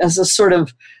world as a sort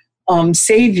of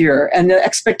savior, and the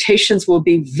expectations will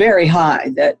be very high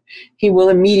that he will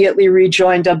immediately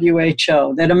rejoin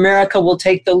WHO, that America will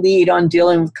take the lead on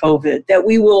dealing with COVID, that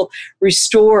we will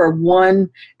restore one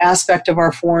aspect of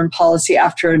our foreign policy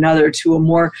after another to a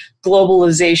more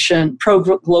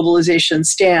pro-globalization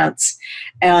stance,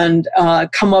 and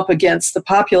come up against the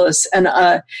populace. And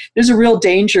there's a real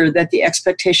danger that the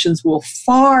expectations will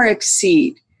far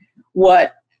exceed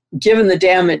what, given the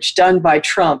damage done by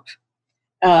Trump,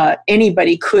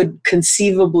 anybody could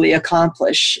conceivably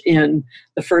accomplish in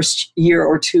the first year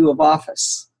or two of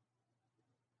office.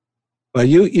 Well,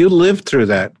 you lived through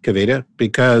that, Kavita,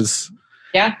 because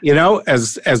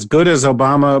as good as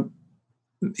Obama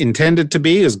intended to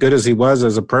be, as good as he was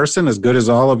as a person, as good as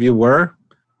all of you were,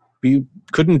 you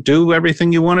couldn't do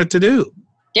everything you wanted to do.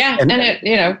 Yeah, and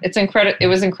it's incredible. It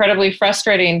was incredibly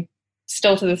frustrating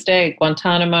still to this day.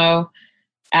 Guantanamo,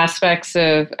 aspects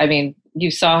of, you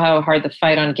saw how hard the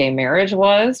fight on gay marriage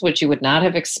was, which you would not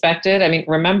have expected.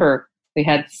 Remember, we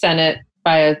had Senate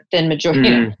by a thin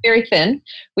majority, very thin.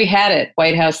 We had it,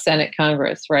 White House, Senate,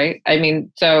 Congress, right? I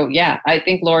think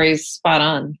Lori's spot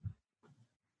on.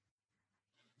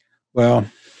 Well,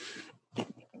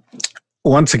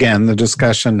 once again, the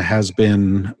discussion has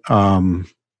been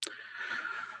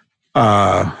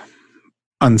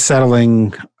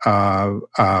unsettling.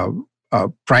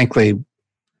 Frankly,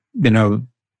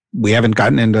 we haven't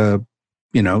gotten into,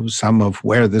 some of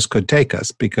where this could take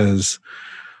us, because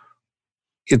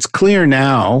it's clear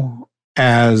now,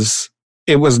 as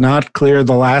it was not clear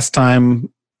the last time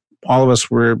all of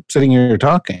us were sitting here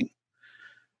talking,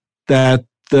 that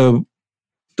the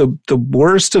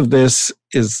worst of this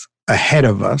is ahead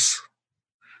of us,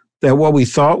 that what we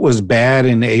thought was bad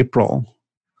in April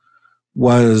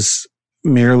was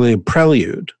merely a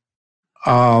prelude,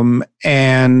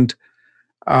 and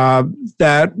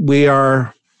that we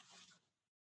are,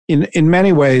 in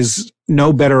many ways,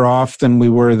 no better off than we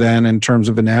were then in terms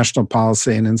of a national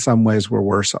policy, and in some ways we're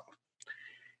worse off.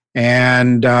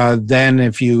 And then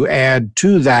if you add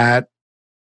to that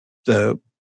the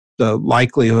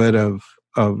likelihood of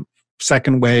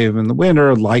second wave in the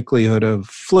winter, likelihood of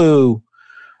flu,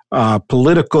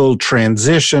 political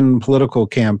transition, political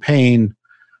campaign,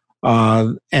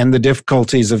 and the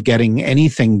difficulties of getting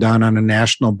anything done on a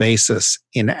national basis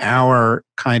in our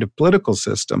kind of political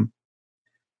system,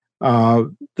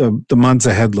 the months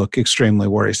ahead look extremely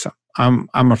worrisome.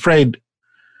 I'm afraid,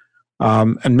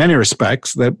 in many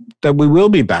respects, that we will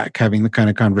be back having the kind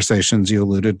of conversations you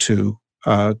alluded to,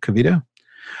 Kavita.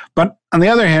 But on the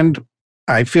other hand,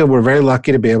 I feel we're very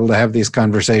lucky to be able to have these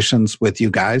conversations with you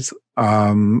guys.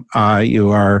 You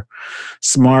are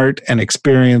smart and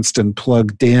experienced and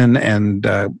plugged in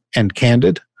and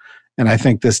candid. And I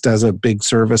think this does a big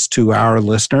service to our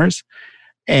listeners.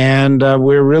 And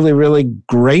we're really, really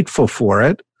grateful for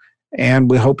it.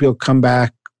 And we hope you'll come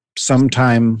back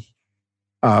sometime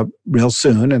real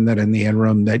soon, and that in the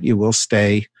interim that you will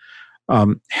stay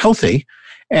healthy.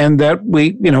 And that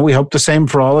we hope the same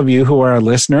for all of you who are our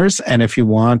listeners. And if you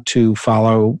want to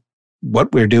follow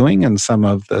what we're doing and some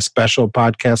of the special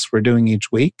podcasts we're doing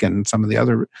each week and some of the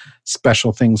other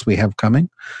special things we have coming,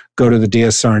 go to the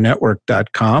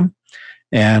dsrnetwork.com.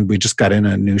 And we just got in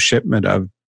a new shipment of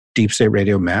Deep State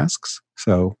Radio masks.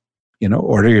 So,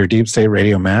 order your Deep State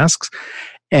Radio masks.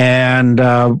 And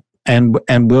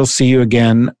we'll see you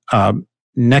again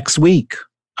next week,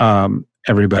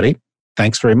 everybody.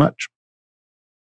 Thanks very much.